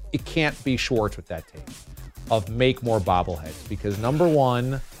 It can't be Schwartz with that take of make more bobbleheads because number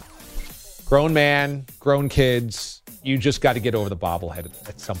one, grown man, grown kids, you just got to get over the bobblehead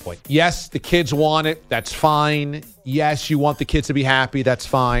at some point. Yes, the kids want it. That's fine. Yes, you want the kids to be happy. That's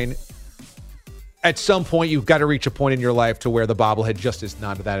fine. At some point, you've got to reach a point in your life to where the bobblehead just is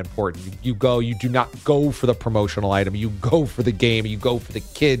not that important. You do not go for the promotional item. You go for the game. You go for the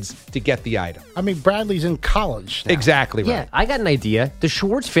kids to get the item. I mean, Bradley's in college now. Exactly right. Yeah, I got an idea. The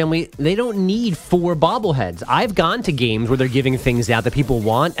Schwartz family, they don't need 4 bobbleheads. I've gone to games where they're giving things out that people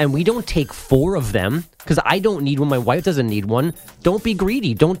want, and we don't take 4 of them because I don't need one. My wife doesn't need one. Don't be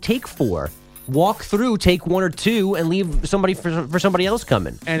greedy. Don't take 4. Walk through, take 1 or 2, and leave somebody for somebody else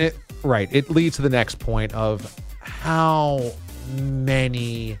coming. And it leads to the next point of how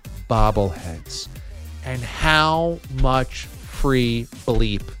many bobbleheads and how much free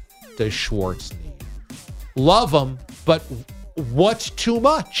bleep does Schwartz need? Love him, but what's too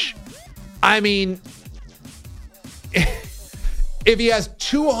much? I mean, if he has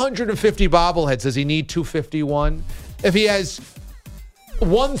 250 bobbleheads, does he need 251? If he has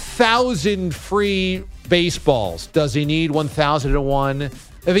 1,000 free baseballs, does he need 1,001?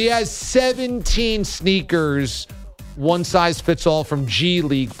 If he has 17 sneakers, one size fits all from G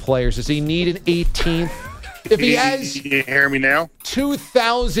League players, does he need an 18th? If he has you hear me now?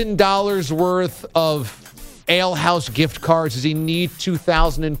 $2,000 worth of Ale House gift cards, does he need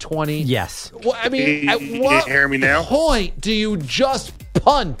 2,020? Yes. Well, I mean, at what hear me now? point do you just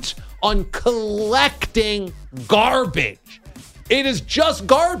punt on collecting garbage? It is just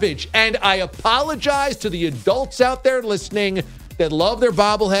garbage. And I apologize to the adults out there listening that love their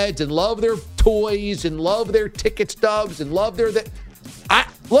bobbleheads and love their toys and love their ticket stubs and love their... I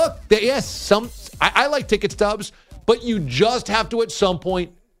like ticket stubs, but you just have to at some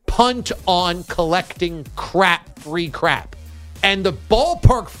point punt on collecting free crap. And the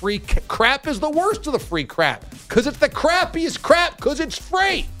ballpark free crap is the worst of the free crap because it's the crappiest crap because it's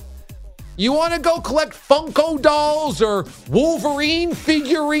free. You want to go collect Funko dolls or Wolverine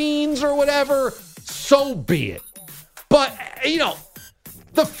figurines or whatever, so be it. But,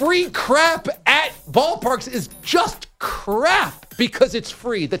 the free crap at ballparks is just crap because it's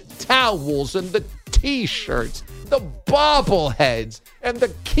free. The towels and the T-shirts, the bobbleheads and the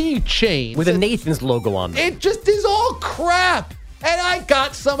keychains. With a Nathan's logo on them. It just is all crap. And I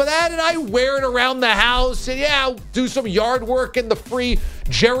got some of that, and I wear it around the house. And, I'll do some yard work in the free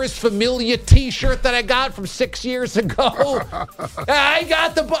Jerris Familia T-shirt that I got from 6 years ago. I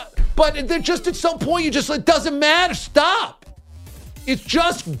got but just at some point, it doesn't matter. Stop. It's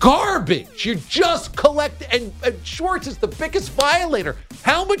just garbage. You just collect, and Schwartz is the biggest violator.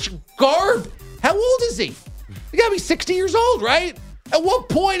 How much garbage? How old is he? He got to be 60 years old, right? At what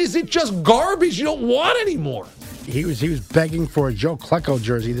point is it just garbage you don't want anymore? He was begging for a Joe Klecko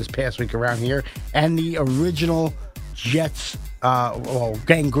jersey this past week around here, and the original Jets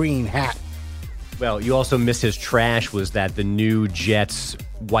gangrene hat. Well, you also missed his trash was that the new Jets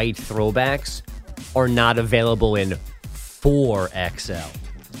white throwbacks are not available in 4XL.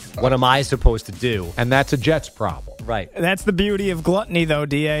 What am I supposed to do? And that's a Jets problem. Right. That's the beauty of gluttony, though,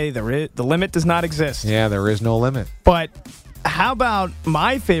 DA. The limit does not exist. Yeah, there is no limit. But how about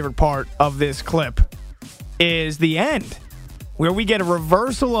my favorite part of this clip is the end, where we get a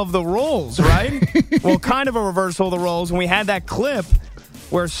reversal of the roles, right? Well, kind of a reversal of the roles. And we had that clip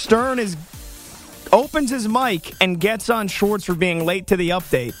where Stern opens his mic and gets on Schwartz for being late to the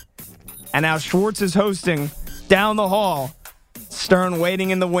update. And now Schwartz is hosting down the hall. Stern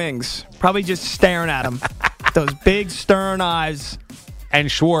waiting in the wings, probably just staring at him. Those big Stern eyes.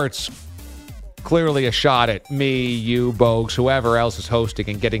 And Schwartz, clearly a shot at me, you, Bogusch, whoever else is hosting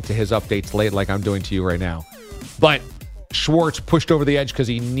and getting to his updates late like I'm doing to you right now. But Schwartz pushed over the edge because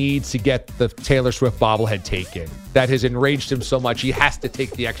he needs to get the Taylor Swift bobblehead taken. That has enraged him so much, he has to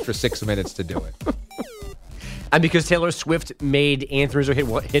take the extra 6 minutes to do it. And because Taylor Swift made Anthony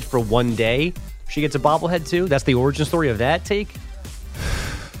Rizzo hit for one day, she gets a bobblehead too? That's the origin story of that take?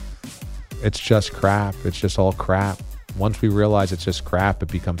 It's just crap. It's just all crap. Once we realize it's just crap, it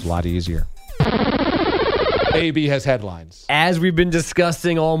becomes a lot easier. AB has headlines. As we've been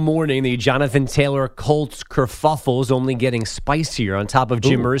discussing all morning, the Jonathan Taylor Colts kerfuffle is only getting spicier. On top of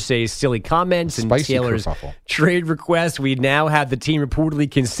Jim Irsay's silly comments and Taylor's trade request, we now have the team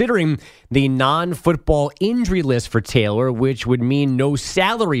reportedly considering the non-football injury list for Taylor, which would mean no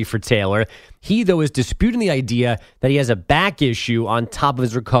salary for Taylor. He, though, is disputing the idea that he has a back issue on top of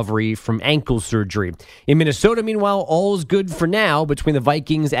his recovery from ankle surgery. In Minnesota, meanwhile, all is good for now between the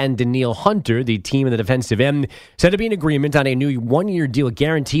Vikings and Danielle Hunter. The team in the defensive end said to be in agreement on a new one-year deal. It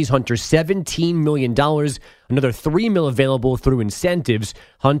guarantees Hunter $17 million, another $3 million available through incentives.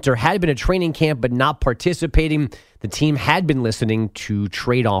 Hunter had been at training camp but not participating. The team had been listening to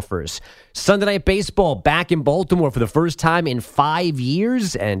trade offers. Sunday Night Baseball back in Baltimore for the first time in 5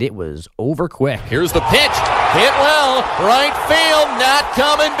 years, and it was over quick. Here's the pitch. Hit well. Right field. Not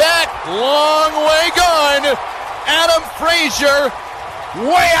coming back. Long way gone. Adam Frazier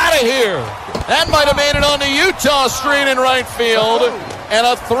way out of here. That might have made it onto Utah Street in right field. And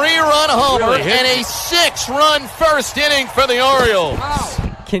a 3-run homer and a 6-run first inning for the Orioles.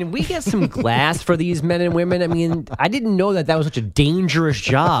 Can we get some glass for these men and women? I mean, I didn't know that was such a dangerous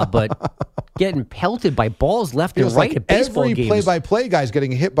job, but getting pelted by balls left and right at baseball games. Every play-by-play guy's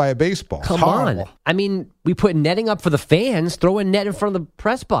getting hit by a baseball. Come on. I mean, we put netting up for the fans, throw a net in front of the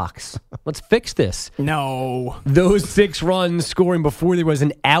press box. Let's fix this. No. Those 6 runs scoring before there was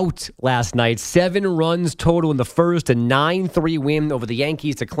an out last night. 7 runs total in the first, a 9-3 win over the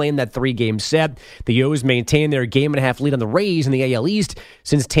Yankees to claim that 3-game set. The O's maintain their 1.5 lead on the Rays in the AL East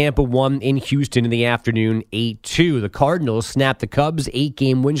since Tampa won in Houston in the afternoon 8-2. The Cardinals snapped the Cubs'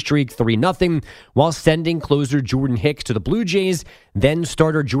 8-game win streak 3-0 while sending closer Jordan Hicks to the Blue Jays, then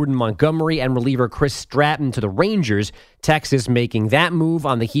starter Jordan Montgomery and reliever Chris Stratton to the Rangers. Texas making that move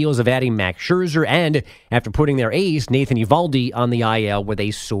on the heels of adding Max Scherzer and after putting their ace Nathan Eovaldi on the IL with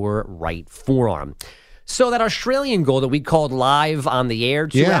a sore right forearm. So that Australian goal that we called live on the air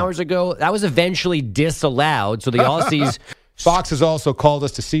 2 hours ago, that was eventually disallowed. So the Aussies... Fox has also called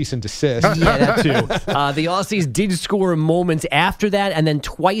us to cease and desist. Yeah, that too. The Aussies did score moments after that and then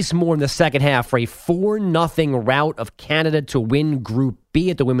twice more in the second half for a 4-0 rout of Canada to win Group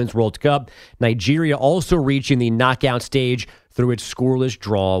B at the Women's World Cup. Nigeria also reaching the knockout stage through its scoreless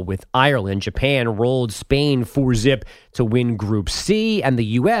draw with Ireland. Japan rolled Spain 4-0 to win Group C, and the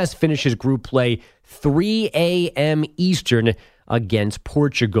U.S. finishes group play 3 a.m. Eastern against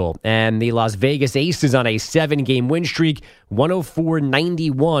Portugal. And the Las Vegas Aces on a 7-game win streak,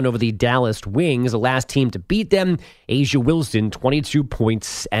 104-91 over the Dallas Wings, the last team to beat them. Asia Wilson, 22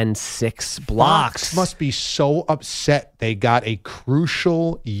 points and 6 blocks. Fox must be so upset they got a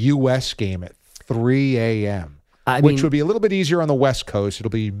crucial U.S. game at 3 a.m., which would be a little bit easier on the West Coast. It'll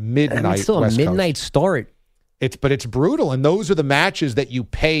be midnight. It's still a midnight start. But it's brutal, and those are the matches that you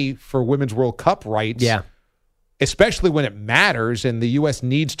pay for Women's World Cup rights. Yeah. Especially when it matters, and the U.S.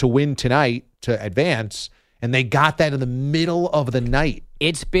 needs to win tonight to advance, and they got that in the middle of the night.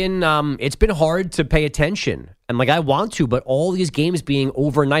 It's been hard to pay attention, and I want to, but all these games being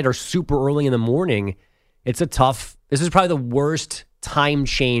overnight or super early in the morning, it's a tough. This is probably the worst time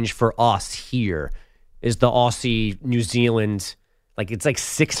change for us here. Is the Aussie New Zealand it's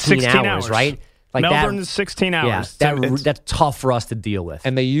 16 hours, right? Melbourne is 16 hours. Yeah, that's tough for us to deal with.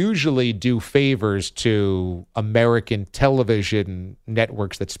 And they usually do favors to American television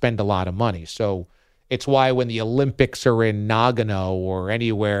networks that spend a lot of money. So it's why when the Olympics are in Nagano or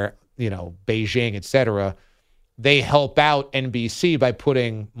anywhere, Beijing, etc., they help out NBC by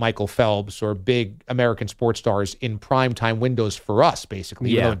putting Michael Phelps or big American sports stars in primetime windows for us,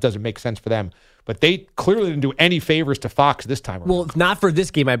 basically, even though it doesn't make sense for them. But they clearly didn't do any favors to Fox this time around. Well, not for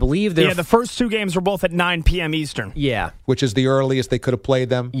this game, I believe. Yeah, the first two games were both at 9 p.m. Eastern. Yeah. Which is the earliest they could have played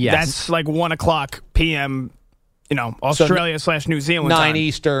them? Yes. That's like 1 o'clock p.m., Australia/New Zealand 9 time.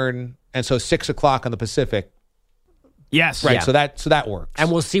 Eastern, and so 6 o'clock on the Pacific. Yes. Right, Yeah. so that works.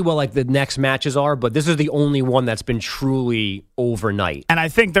 And we'll see what the next matches are, but this is the only one that's been truly overnight. And I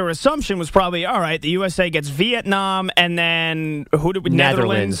think their assumption was probably, all right, the USA gets Vietnam, and then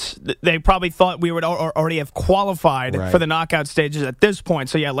Netherlands. They probably thought we would already have qualified for the knockout stages at this point.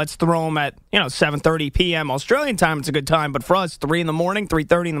 So, yeah, let's throw them at 7:30 p.m. Australian time. It's a good time. But for us, 3 in the morning,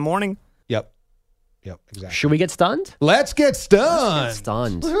 3:30 in the morning. Yep, exactly. Should we get stunned? Let's get stunned. Let's get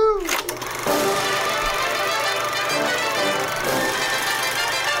stunned.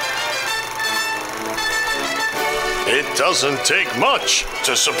 It doesn't take much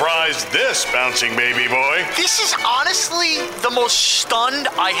to surprise this bouncing baby boy. This is honestly the most stunned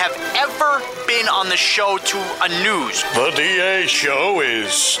I have ever been on the show to a news. The DA show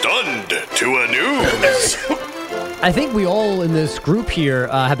is stunned to a news. I think we all in this group here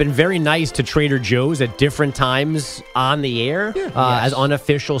have been very nice to Trader Joe's at different times on the air as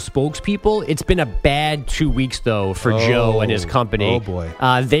unofficial spokespeople. It's been a bad 2 weeks, though, for Joe and his company. Oh, boy.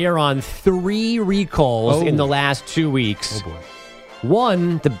 They are on 3 recalls in the last 2 weeks. Oh, boy.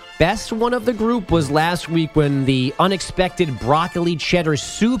 One, the best one of the group, was last week when the unexpected broccoli cheddar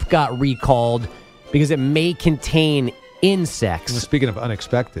soup got recalled because it may contain insects. Speaking of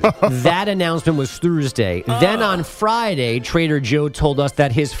unexpected. That announcement was Thursday. Then on Friday, Trader Joe told us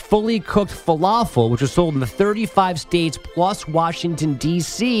that his fully cooked falafel, which was sold in the 35 states plus Washington,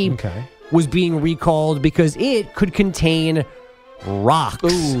 D.C., was being recalled because it could contain rocks.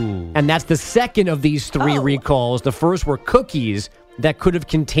 Ooh. And that's the second of these 3 recalls. The first were cookies that could have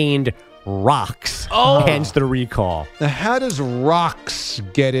contained rocks. Hence the recall. Now, how does rocks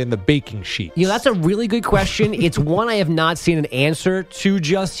get in the baking sheet? That's a really good question. It's one I have not seen an answer to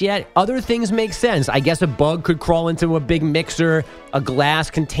just yet. Other things make sense. I guess a bug could crawl into a big mixer, a glass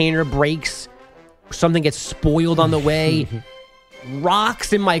container breaks, something gets spoiled on the way.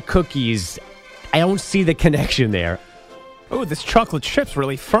 Rocks in my cookies, I don't see the connection there. Oh, this chocolate chip's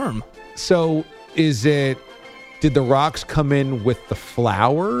really firm. So did the rocks come in with the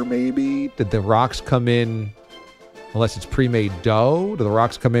flour, maybe? Did the rocks come in, unless it's pre-made dough? Do the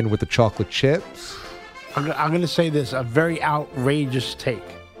rocks come in with the chocolate chips? I'm going to say this, a very outrageous take.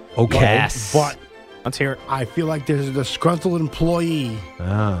 Okay. Yes. But let's hear it. I feel like there's a disgruntled employee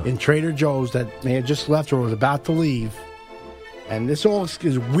in Trader Joe's that may have just left or was about to leave. And this all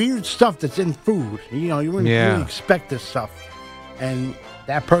is weird stuff that's in food. You wouldn't really expect this stuff. And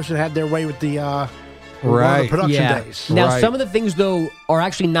that person had their way with the... Right. Production days. Now, some of the things, though, are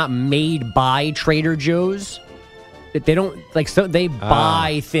actually not made by Trader Joe's. They don't, they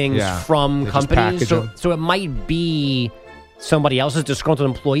buy things from companies. So it might be somebody else's disgruntled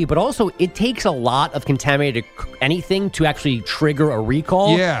employee, but also it takes a lot of contaminated anything to actually trigger a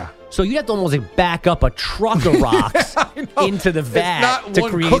recall. Yeah. So you'd have to almost back up a truck of rocks into the vat it's not to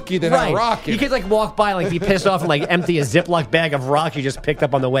one create cookie that had a rock in You could walk by and be pissed off and empty a Ziploc bag of rock you just picked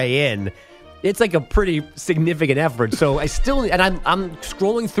up on the way in. It's a pretty significant effort. So I'm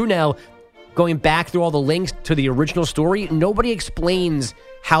scrolling through now, going back through all the links to the original story. Nobody explains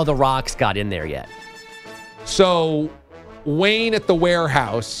how the rocks got in there yet. So Wayne at the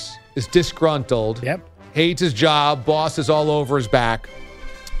warehouse is disgruntled. Yep. Hates his job. Boss is all over his back.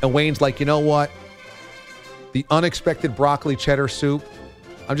 And Wayne's like, you know what? The unexpected broccoli cheddar soup,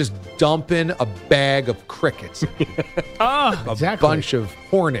 I'm just dumping a bag of crickets. A bunch of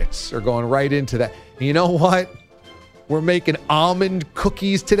hornets are going right into that. And you know what? We're making almond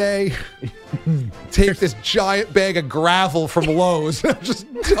cookies today. Take this giant bag of gravel from Lowe's.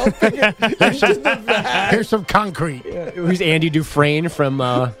 Just dumping it into the bag. Here's some concrete. Who's Andy Dufresne from...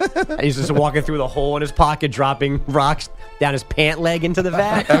 he's just walking through the hole in his pocket, dropping rocks down his pant leg into the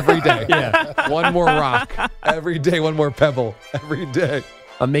vat. Every day. Yeah. One more rock. Every day, one more pebble. Every day.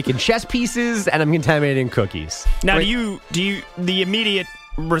 I'm making chess pieces, and I'm contaminating cookies. Now, the immediate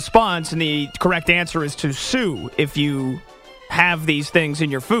response and the correct answer is to sue if you have these things in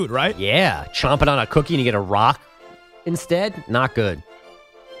your food, right? Yeah. Chomping on a cookie and you get a rock instead? Not good.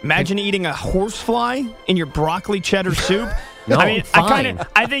 Imagine eating a horsefly in your broccoli cheddar soup. No, I mean, fine.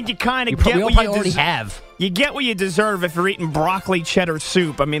 I think you kind of get what you already have. You get what you deserve if you're eating broccoli cheddar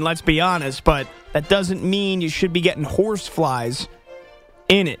soup. I mean, let's be honest, but that doesn't mean you should be getting horseflies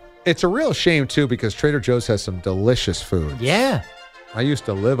in it. It's a real shame, too, because Trader Joe's has some delicious food. Yeah. I used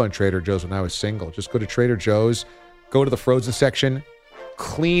to live on Trader Joe's when I was single. Just go to Trader Joe's, go to the frozen section,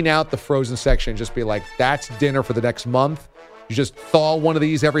 clean out the frozen section, just be like, that's dinner for the next month. You just thaw one of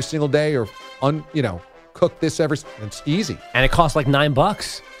these every single day or, cook this it's easy. And it costs like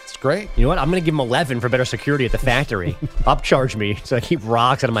 $9. It's great. You know what? I'm going to give them 11 for better security at the factory. Upcharge me so I keep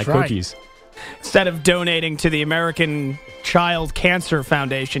rocks out of my cookies. Instead of donating to the American Child Cancer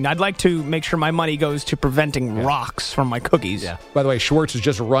Foundation, I'd like to make sure my money goes to preventing rocks from my cookies. Yeah. By the way, Schwartz has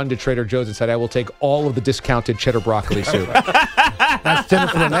just run to Trader Joe's and said, I will take all of the discounted cheddar broccoli soup. That's dinner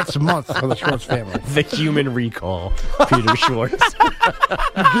for the next month for the Schwartz family. The human recall, Peter Schwartz.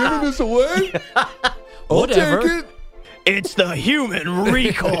 You giving this away? I'll take it. It's the human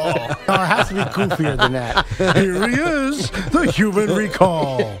recall. No, it has to be goofier than that. Here he is, the human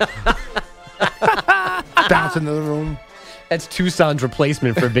recall. Bounce into the room. That's Tucson's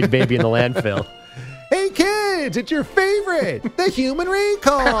replacement for Big Baby in the landfill. Hey, kids, it's your favorite, the human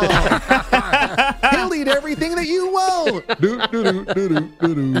recall. He'll eat everything that you won't.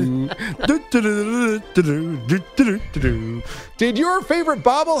 Did your favorite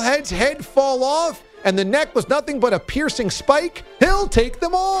bobblehead's head fall off and the neck was nothing but a piercing spike? He'll take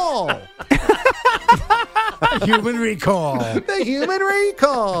them all. Human recall. The human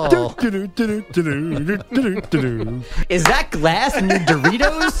recall. Is that glass in your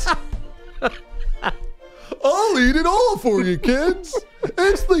Doritos? I'll eat it all for you, kids.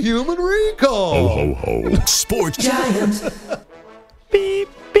 It's the human recall. Ho, ho, ho. Sports Giant. Beep,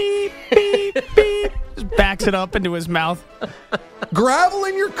 beep, beep, beep. Just backs it up into his mouth. Gravel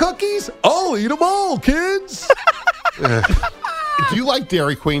in your cookies? I'll eat them all, kids. Do you like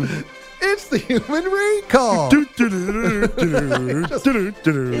Dairy Queen? It's the human recall.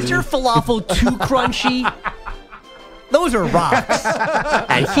 Is your falafel too crunchy? Those are rocks.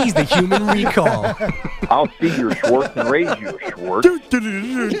 And he's the human recall. I'll see your Schwartz and raise you, Schwartz.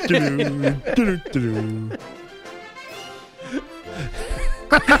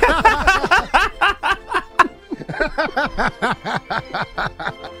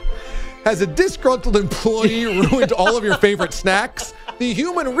 Has a disgruntled employee ruined all of your favorite snacks? The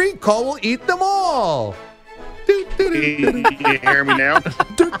human recall will eat them all. You hear me now?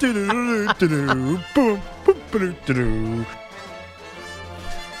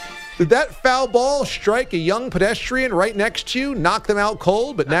 Did that foul ball strike a young pedestrian right next to you, knock them out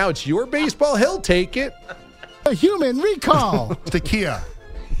cold, but now it's your baseball? He'll take it. A human recall. The Kia.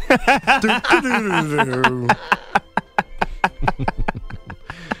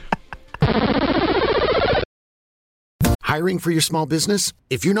 Hiring for your small business?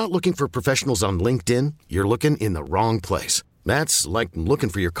 If you're not looking for professionals on LinkedIn, you're looking in the wrong place. That's like looking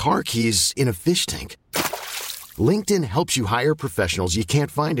for your car keys in a fish tank. LinkedIn helps you hire professionals you can't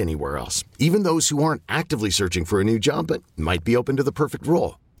find anywhere else, even those who aren't actively searching for a new job but might be open to the perfect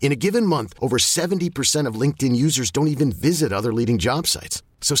role. In a given month, over 70% of LinkedIn users don't even visit other leading job sites.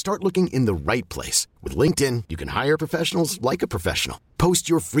 So start looking in the right place. With LinkedIn, you can hire professionals like a professional. Post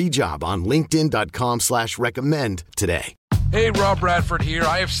your free job on linkedin.com/recommend today. Hey, Rob Bradford here.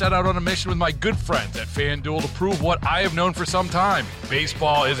 I have set out on a mission with my good friends at FanDuel to prove what I have known for some time.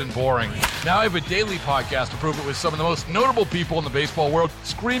 Baseball isn't boring. Now I have a daily podcast to prove it with some of the most notable people in the baseball world,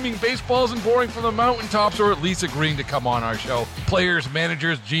 screaming baseball isn't boring from the mountaintops, or at least agreeing to come on our show. Players,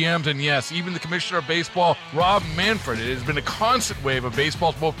 managers, GMs, and yes, even the commissioner of baseball, Rob Manfred. It has been a constant wave of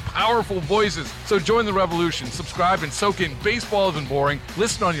baseball's most powerful voices. So join the revolution. Subscribe and soak in Baseball Isn't Boring.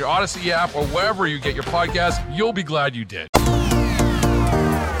 Listen on your Odyssey app or wherever you get your podcasts. You'll be glad you did.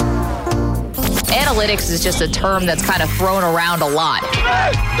 Analytics is just a term that's kind of thrown around a lot.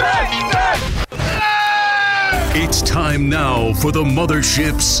 It's time now for the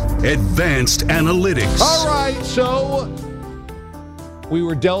Mothership's Advanced Analytics. All right, so we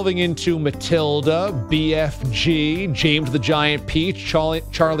were delving into Matilda, BFG, James the Giant Peach, Charlie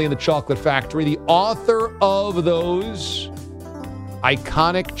and the Chocolate Factory, the author of those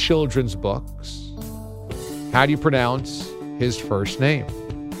iconic children's books. How do you pronounce his first name?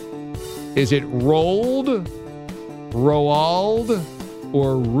 Is it Roald, Roald,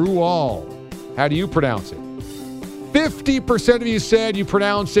 or Rual? How do you pronounce it? 50% of you said you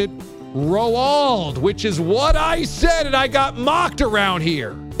pronounce it Roald, which is what I said, and I got mocked around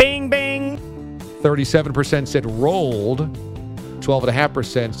here. Bing, bing. 37% said Roald.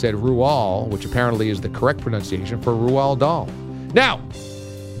 12.5% said Rual, which apparently is the correct pronunciation for Roald Dahl. Now,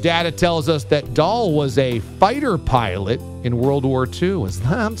 data tells us that Dahl was a fighter pilot in World War II. Is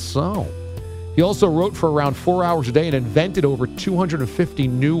that so? He also wrote for around 4 hours a day and invented over 250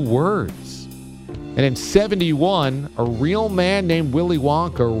 new words. And in 1971, a real man named Willy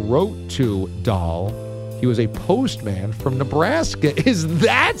Wonka wrote to Dahl. He was a postman from Nebraska. Is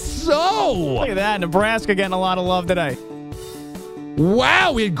that so? Look at that. Nebraska getting a lot of love today.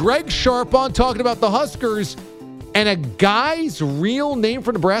 Wow. We had Greg Sharp on talking about the Huskers, and a guy's real name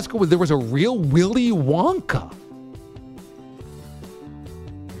for Nebraska was there was a real Willy Wonka.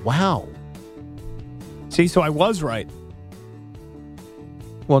 Wow. See, so I was right.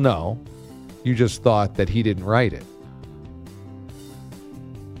 Well, no. You just thought that he didn't write it.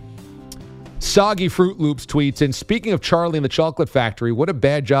 Soggy Fruit Loops tweets, and speaking of Charlie and the Chocolate Factory, what a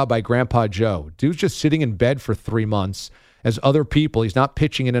bad job by Grandpa Joe. Dude's just sitting in bed for 3 months. As other people, he's not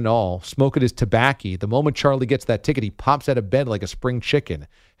pitching in at all, smoking his tobacco. The moment Charlie gets that ticket, he pops out of bed like a spring chicken.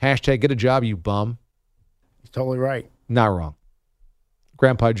 Hashtag get a job, you bum. He's totally right. Not wrong.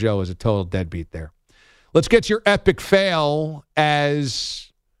 Grandpa Joe is a total deadbeat there. Let's get to your epic fail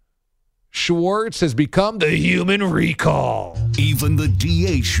as Schwartz has become the human recall. Even the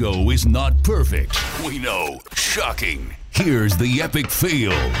DA show is not perfect. We know. Shocking. Here's the epic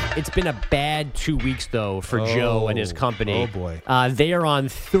fail. It's been a bad 2 weeks, though, for Joe and his company. Oh, boy. They are on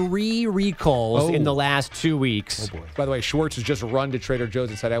 3 recalls in the last 2 weeks. Oh, boy. By the way, Schwartz has just run to Trader Joe's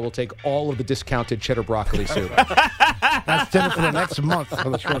and said, I will take all of the discounted cheddar broccoli soup. That's dinner for the next month for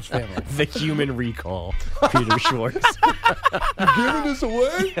the Schwartz family. The human recall, Peter Schwartz. You're giving this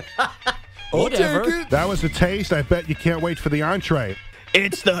away? I'll take it. That was a taste. I bet you can't wait for the entree.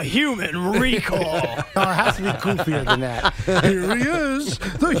 It's the human recall. No, it has to be goofier than that. Here he is,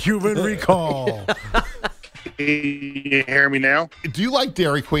 the human recall. You hear me now? Do you like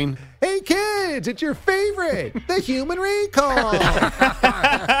Dairy Queen? Hey, kids, it's your favorite, the human recall.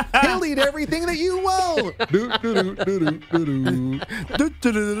 He'll eat everything that you won't.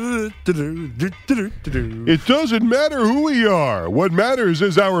 It doesn't matter who we are. What matters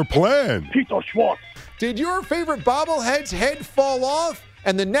is our plan. Peter Schwartz. Did your favorite bobblehead's head fall off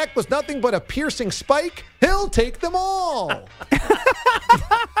and the neck was nothing but a piercing spike? He'll take them all.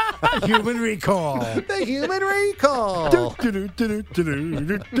 Human recall. The human recall. Ho,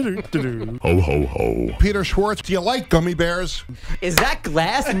 ho, ho. Peter Schwartz, do you like gummy bears? Is that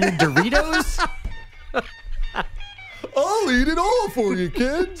glass in your Doritos? I'll eat it all for you,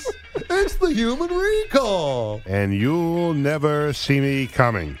 kids. It's the human recall. And you'll never see me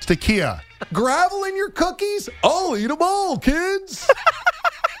coming. It's the Kia. Gravel in your cookies? I'll eat them all, kids.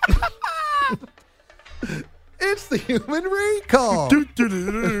 It's the human recall.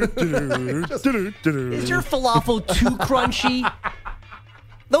 Is your falafel too crunchy?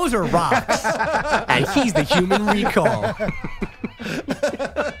 Those are rocks. And he's the human recall.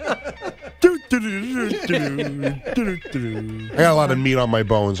 I got a lot of meat on my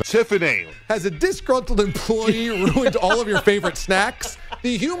bones. Tiffany. Has a disgruntled employee ruined all of your favorite snacks?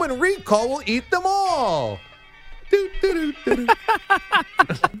 The human recall will eat them all. Victor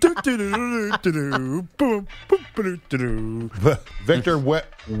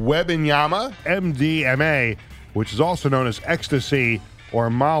Wembanyama, MDMA, which is also known as ecstasy or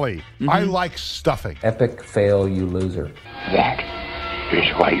Molly. Mm-hmm. I like stuffing. Epic fail, you loser. That is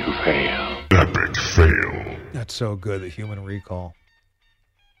why you fail. Epic fail. That's so good, the human recall.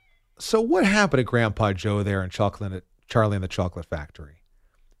 So what happened to Grandpa Joe there in Charlie and the Chocolate Factory?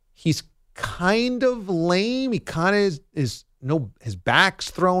 He's kind of lame. He kind of his back's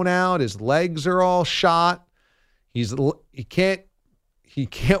thrown out. His legs are all shot. He can't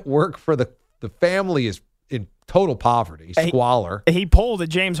work for the family. Is in total poverty, squalor. He pulled a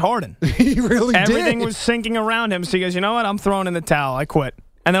James Harden. He really did. Everything was sinking around him. So he goes, you know what? I'm throwing in the towel. I quit.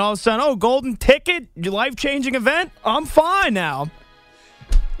 And then all of a sudden, golden ticket, life-changing event. I'm fine now.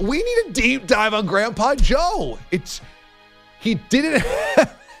 We need a deep dive on Grandpa Joe. He didn't.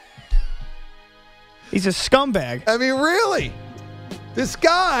 He's a scumbag. I mean, really? This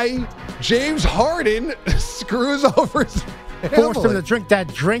guy, James Harden, screws over his family. Forced him to drink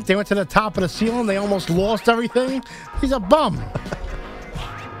that drink. They went to the top of the ceiling. They almost lost everything. He's a bum.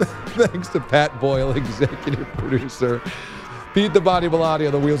 Thanks to Pat Boyle, executive producer. Pete the Body Bilotti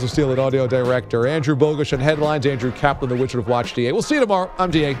on the Wheels of Steel and audio director. Andrew Bogusch on headlines. Andrew Kaplan, the Wizard of Watch, DA. We'll see you tomorrow.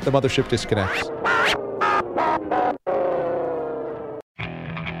 I'm DA. The Mothership disconnects.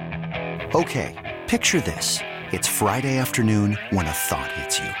 Okay, picture this. It's Friday afternoon when a thought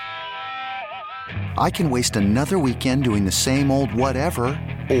hits you. I can waste another weekend doing the same old whatever,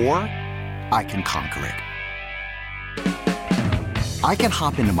 or I can conquer it. I can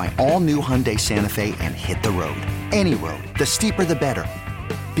hop into my all-new Hyundai Santa Fe and hit the road. Any road. The steeper, the better.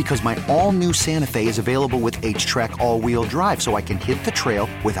 Because my all-new Santa Fe is available with H-Track all-wheel drive, so I can hit the trail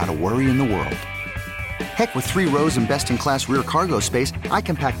without a worry in the world. Heck, with 3 rows and best-in-class rear cargo space, I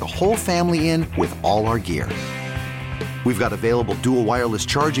can pack the whole family in with all our gear. We've got available dual wireless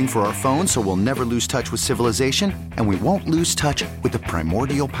charging for our phones, so we'll never lose touch with civilization, and we won't lose touch with the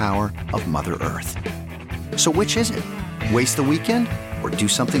primordial power of Mother Earth. So which is it? Waste the weekend or do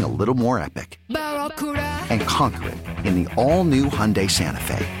something a little more epic? And conquer it in the all-new Hyundai Santa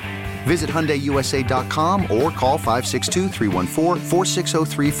Fe. Visit HyundaiUSA.com or call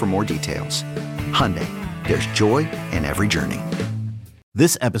 562-314-4603 for more details. Hyundai, there's joy in every journey.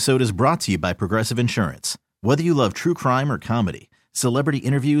 This episode is brought to you by Progressive Insurance. Whether you love true crime or comedy, celebrity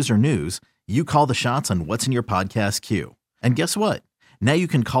interviews or news, you call the shots on what's in your podcast queue. And guess what? Now you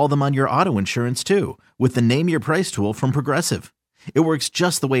can call them on your auto insurance too with the Name Your Price tool from Progressive. It works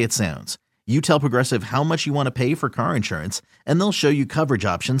just the way it sounds. You tell Progressive how much you want to pay for car insurance, and they'll show you coverage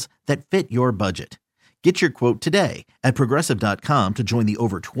options that fit your budget. Get your quote today at Progressive.com to join the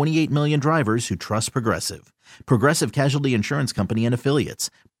over 28 million drivers who trust Progressive. Progressive Casualty Insurance Company and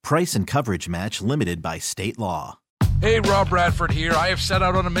Affiliates. Price and coverage match limited by state law. Hey, Rob Bradford here. I have set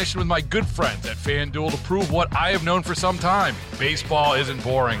out on a mission with my good friends at FanDuel to prove what I have known for some time. Baseball isn't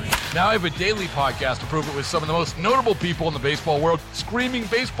boring. Now I have a daily podcast to prove it with some of the most notable people in the baseball world, screaming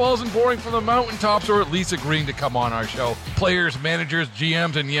baseball isn't boring from the mountaintops, or at least agreeing to come on our show. Players, managers,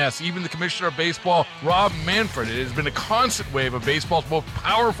 GMs, and yes, even the commissioner of baseball, Rob Manfred. It has been a constant wave of baseball's most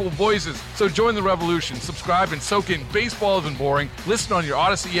powerful voices. So join the revolution. Subscribe and soak in Baseball Isn't Boring. Listen on your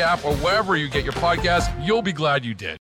Odyssey app or wherever you get your podcasts. You'll be glad you did.